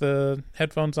skull with the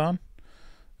headphones on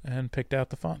and picked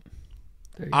out the font.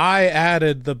 I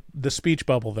added the speech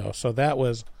bubble, though, so that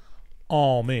was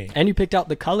all me. And you picked out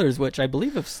the colors, which I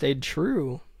believe have stayed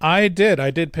true. I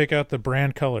did pick out the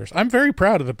brand colors. I'm very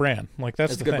proud of the brand. Like,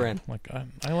 that's the a good thing. brand. Like,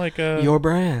 I like Your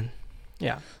brand.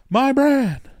 Yeah. my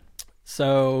brand.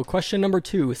 So, question number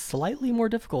 2 is slightly more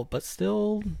difficult, but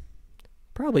still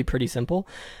probably pretty simple.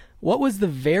 What was the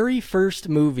very first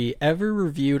movie ever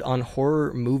reviewed on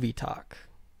Horror Movie Talk?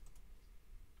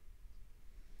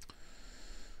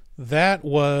 That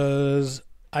was,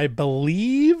 I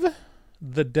believe,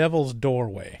 The Devil's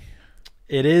Doorway.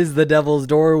 It is The Devil's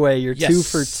Doorway. You're Yes. 2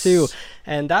 for 2.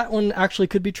 And that one actually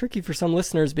could be tricky for some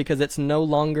listeners because it's no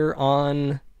longer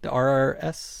on the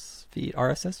RSS feed.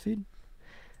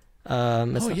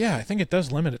 Yeah, I think it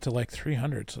does limit it to like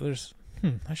 300. So there's,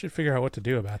 I should figure out what to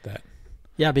do about that.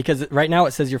 Yeah, because right now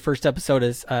it says your first episode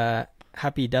is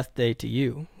Happy Death Day to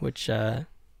You, which... Wow.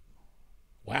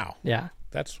 Yeah.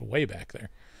 That's way back there.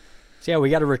 So yeah, we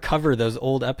got to recover those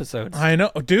old episodes. I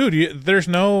know, dude. There's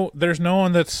no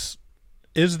one that's.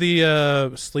 Is the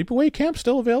sleepaway camp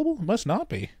still available? It must not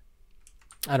be.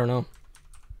 I don't know.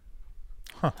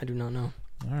 Huh. I do not know.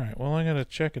 All right. Well, I gotta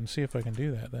check and see if I can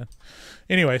do that then.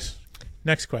 Anyways,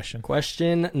 next question.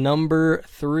 Question number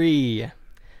 3.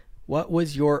 What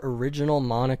was your original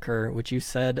moniker, which you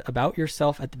said about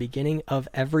yourself at the beginning of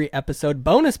every episode?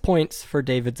 Bonus points for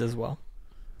David's as well.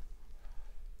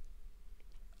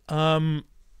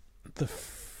 The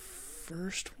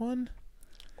first one.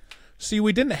 See,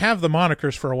 we didn't have the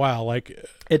monikers for a while. Like,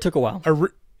 It took a while.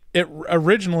 it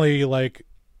originally, like,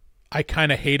 I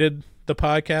kind of hated the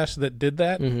podcast that did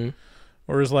that. Mm-hmm.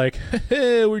 Or it was like,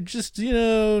 hey, we're just,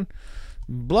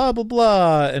 blah, blah,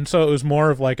 blah. And so it was more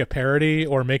of like a parody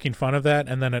or making fun of that.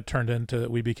 And then it turned into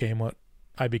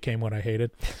I became what I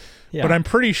hated. Yeah. But I'm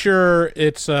pretty sure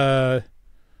it's,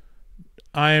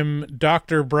 I'm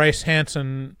Dr. Bryce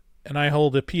Hansen and I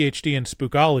hold a PhD in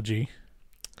spookology.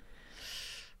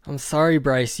 I'm sorry,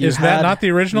 Bryce. Is that not the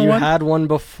original one? You had one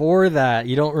before that.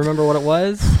 You don't remember what it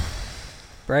was?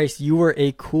 Bryce, you were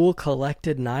a cool,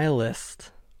 collected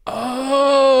nihilist.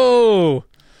 Oh,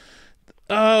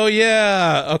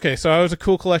 yeah. Okay, so I was a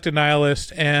cool, collected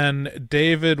nihilist, and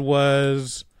David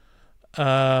was,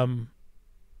 what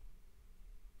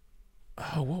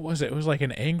was it? It was like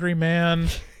an angry man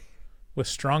with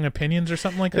strong opinions or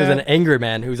something like It was that. an angry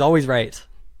man who's always right.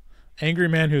 Angry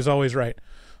man who's always right.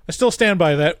 I still stand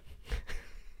by that.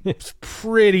 It's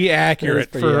pretty accurate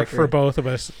for both of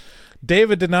us.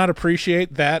 David did not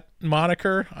appreciate that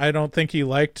moniker. I don't think he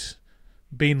liked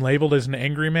being labeled as an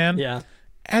angry man. Yeah.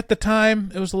 At the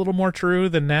time, it was a little more true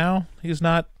than now. He's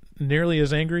not nearly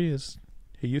as angry as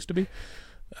he used to be.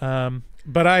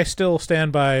 But I still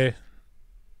stand by,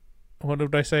 what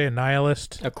did I say, a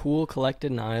nihilist? A cool,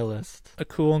 collected nihilist. A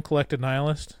cool and collected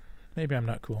nihilist? Maybe I'm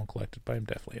not cool and collected, but I'm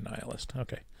definitely a nihilist.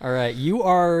 Okay. All right. You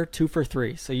are 2 for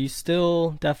 3, so you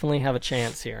still definitely have a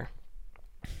chance here.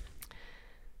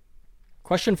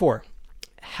 Question 4.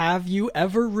 Have you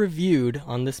ever reviewed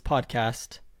on this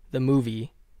podcast the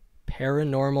movie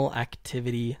Paranormal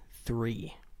Activity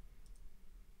 3?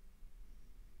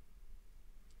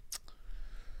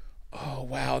 Oh,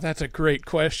 wow. That's a great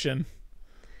question.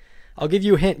 I'll give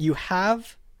you a hint. You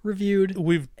have reviewed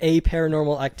We've a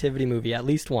Paranormal Activity movie, at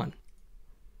least one.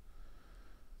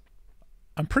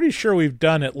 I'm pretty sure we've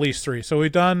done at least 3. So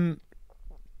we've done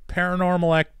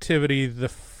Paranormal Activity, the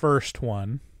first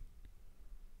one.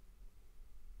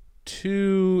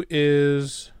 2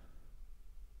 is...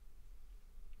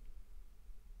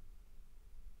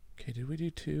 Okay, did we do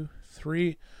 2?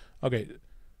 3? Okay.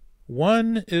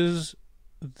 1 is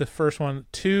the first one.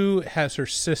 2 has her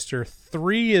sister.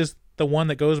 3 is the one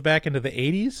that goes back into the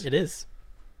 80s? It is.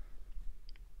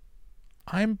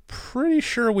 I'm pretty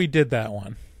sure we did that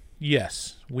one.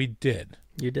 Yes, we did.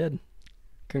 You did.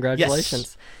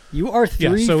 Congratulations. Yes. You are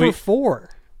 3 for 4.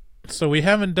 So we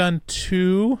haven't done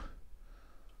 2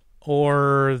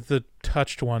 or the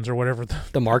touched ones or whatever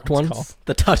the marked ones called.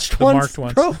 The touched ones. The marked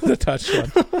ones. Bro. The touched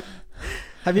ones.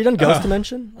 Have you done Ghost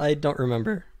Dimension? I don't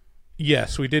remember.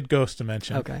 Yes, we did Ghost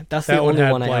Dimension. Okay, that's the only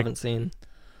one I haven't seen.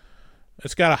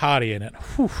 It's got a hottie in it.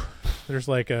 Whew. There's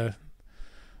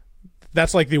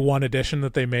that's like the one addition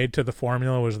that they made to the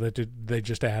formula, was that they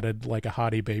just added like a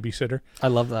hottie babysitter. I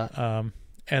love that.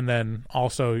 And then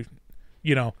also,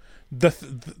 the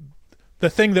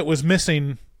thing that was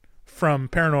missing from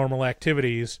Paranormal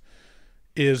Activities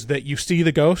is that you see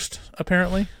the ghost,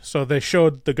 apparently. So they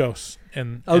showed the ghost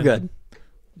in good.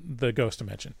 The Ghost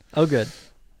Dimension. Oh, good.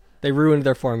 They ruined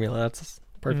their formula. That's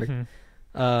perfect.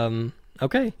 Mm-hmm.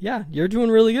 Okay, yeah, you're doing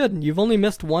really good. You've only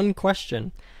missed 1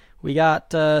 question. We got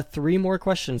 3 more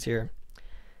questions here.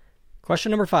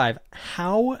 Question number 5.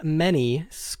 How many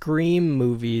Scream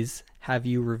movies have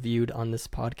you reviewed on this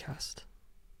podcast?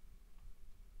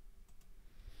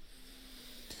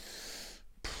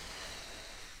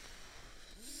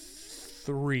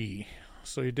 3.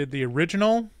 So you did the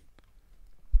original,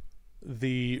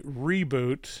 the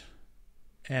reboot,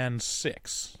 and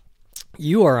 6.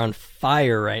 You are on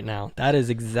fire right now. That is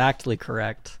exactly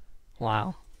correct.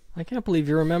 Wow. I can't believe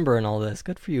you're remembering all this.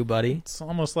 Good for you, buddy. It's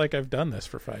almost like I've done this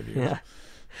for 5 years. Yeah.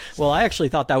 Well, I actually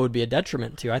thought that would be a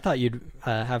detriment to you. I thought you'd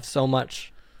have so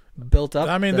much built up.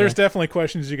 I mean, there's definitely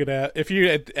questions you could ask. If you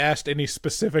had asked any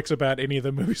specifics about any of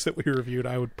the movies that we reviewed,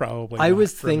 I would probably I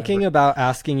was thinking about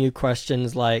asking you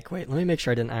questions like, wait, let me make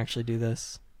sure I didn't actually do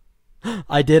this.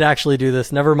 I did actually do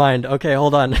this. Never mind. Okay,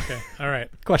 hold on. Okay, all right.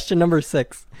 Question number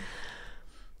 6.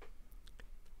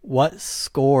 What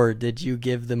score did you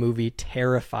give the movie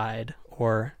Terrified,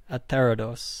 or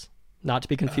Aterrados? Not to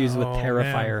be confused with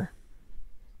Terrifier. Man.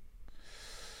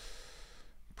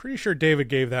 Pretty sure David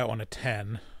gave that one a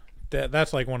 10.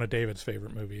 That's like one of David's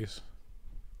favorite movies.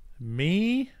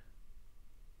 Me?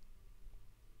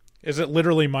 Is it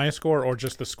literally my score or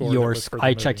just the score? Yours.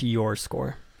 I checked your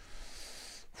score.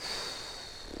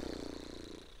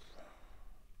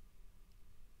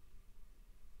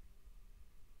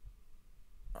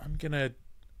 I'm gonna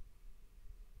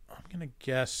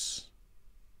guess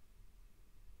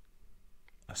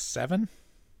a 7.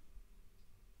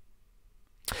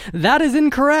 That is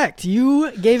incorrect.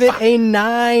 You gave it a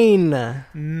 9.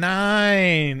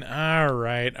 9. All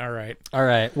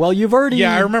right. Well, you've already...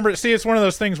 Yeah, I remember. See, it's one of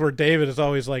those things where David is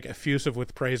always like effusive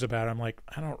with praise about it. I'm like,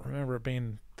 I don't remember it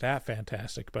being that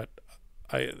fantastic, but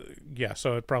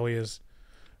so it probably is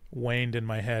waned in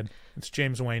my head. It's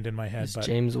James waned in my head. It's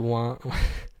James Wan.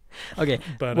 Okay,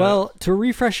 but, well, to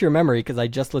refresh your memory, because I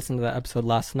just listened to that episode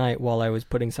last night while I was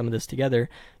putting some of this together,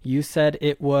 you said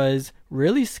it was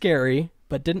really scary,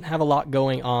 but didn't have a lot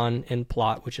going on in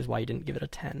plot, which is why you didn't give it a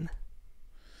 10.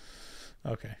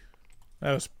 Okay.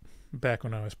 That was back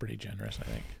when I was pretty generous, I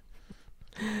think.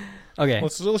 Okay.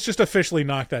 Let's just officially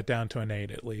knock that down to an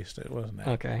 8 at least. It wasn't that.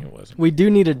 Okay. It wasn't. We do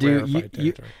need to do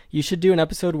you should do an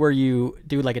episode where you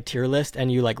do like a tier list and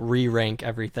you like re-rank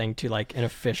everything to like an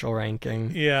official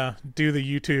ranking. Yeah, do the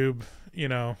YouTube,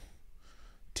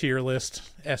 tier list,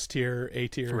 S tier, A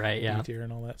tier, right, yeah. B tier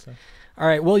and all that stuff. All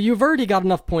right. Well, you've already got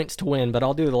enough points to win, but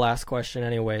I'll do the last question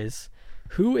anyways.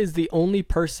 Who is the only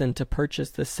person to purchase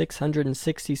the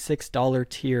 $666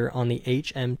 tier on the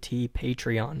HMT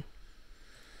Patreon?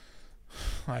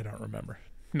 I don't remember.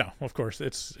 No, of course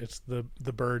it's the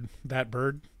bird, that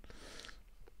bird.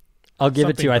 I'll give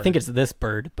it to you. I think it's this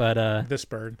bird, but this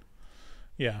bird.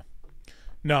 Yeah.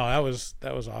 No,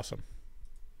 that was awesome.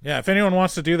 Yeah, if anyone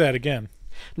wants to do that again.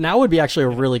 Now would be actually a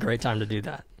really great time to do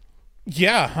that.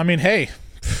 Yeah, I mean, hey,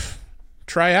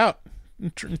 try out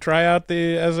if you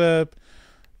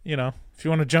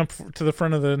want to jump to the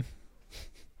front of the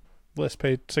list,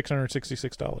 pay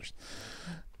 $666.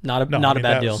 Not a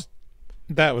bad deal.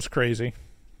 That was crazy.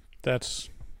 That's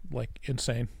like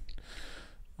insane.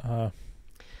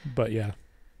 But yeah,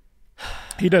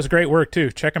 he does great work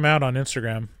too. Check him out on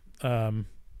Instagram.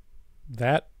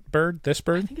 That bird, this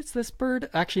bird. I think it's this bird.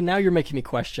 Actually, now you're making me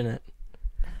question it.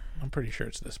 I'm pretty sure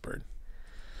it's this bird.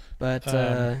 But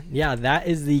yeah, that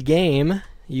is the game.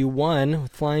 You won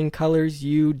with flying colors.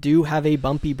 You do have a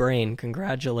bumpy brain.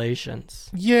 Congratulations.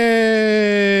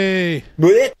 Yay!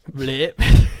 Blip.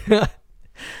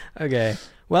 Okay.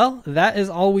 Well, that is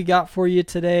all we got for you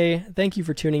today. Thank you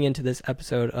for tuning into this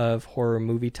episode of Horror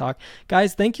Movie Talk.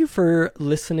 Guys, thank you for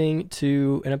listening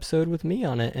to an episode with me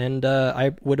on it. And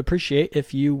I would appreciate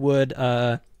if you would,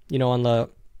 on the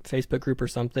Facebook group or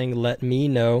something, let me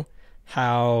know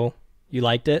how you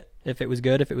liked it, if it was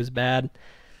good, if it was bad.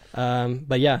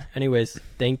 But yeah, anyways,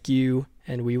 thank you.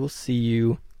 And we will see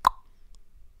you.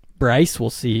 Bryce will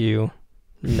see you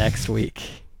next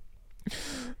week.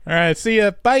 All right, see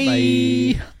ya. Bye.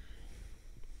 Bye.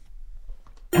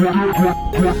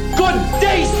 Good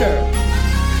day, sir.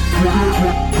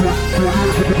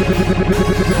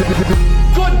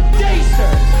 Good day,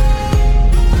 sir.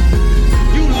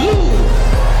 You lose.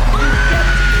 You get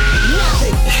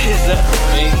nothing. Is that a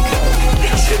raincoat?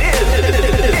 Yes, it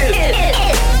is.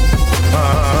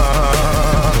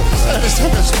 I just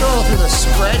took a stroll through the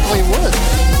scraggly woods.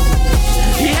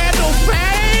 He had no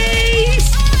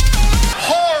face.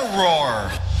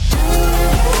 Horror!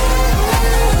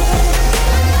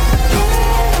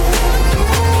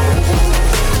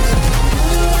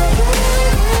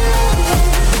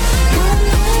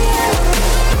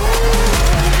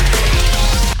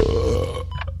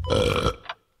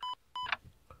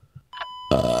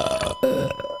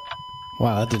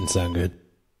 Wow, that didn't sound good.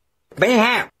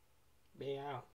 Bam!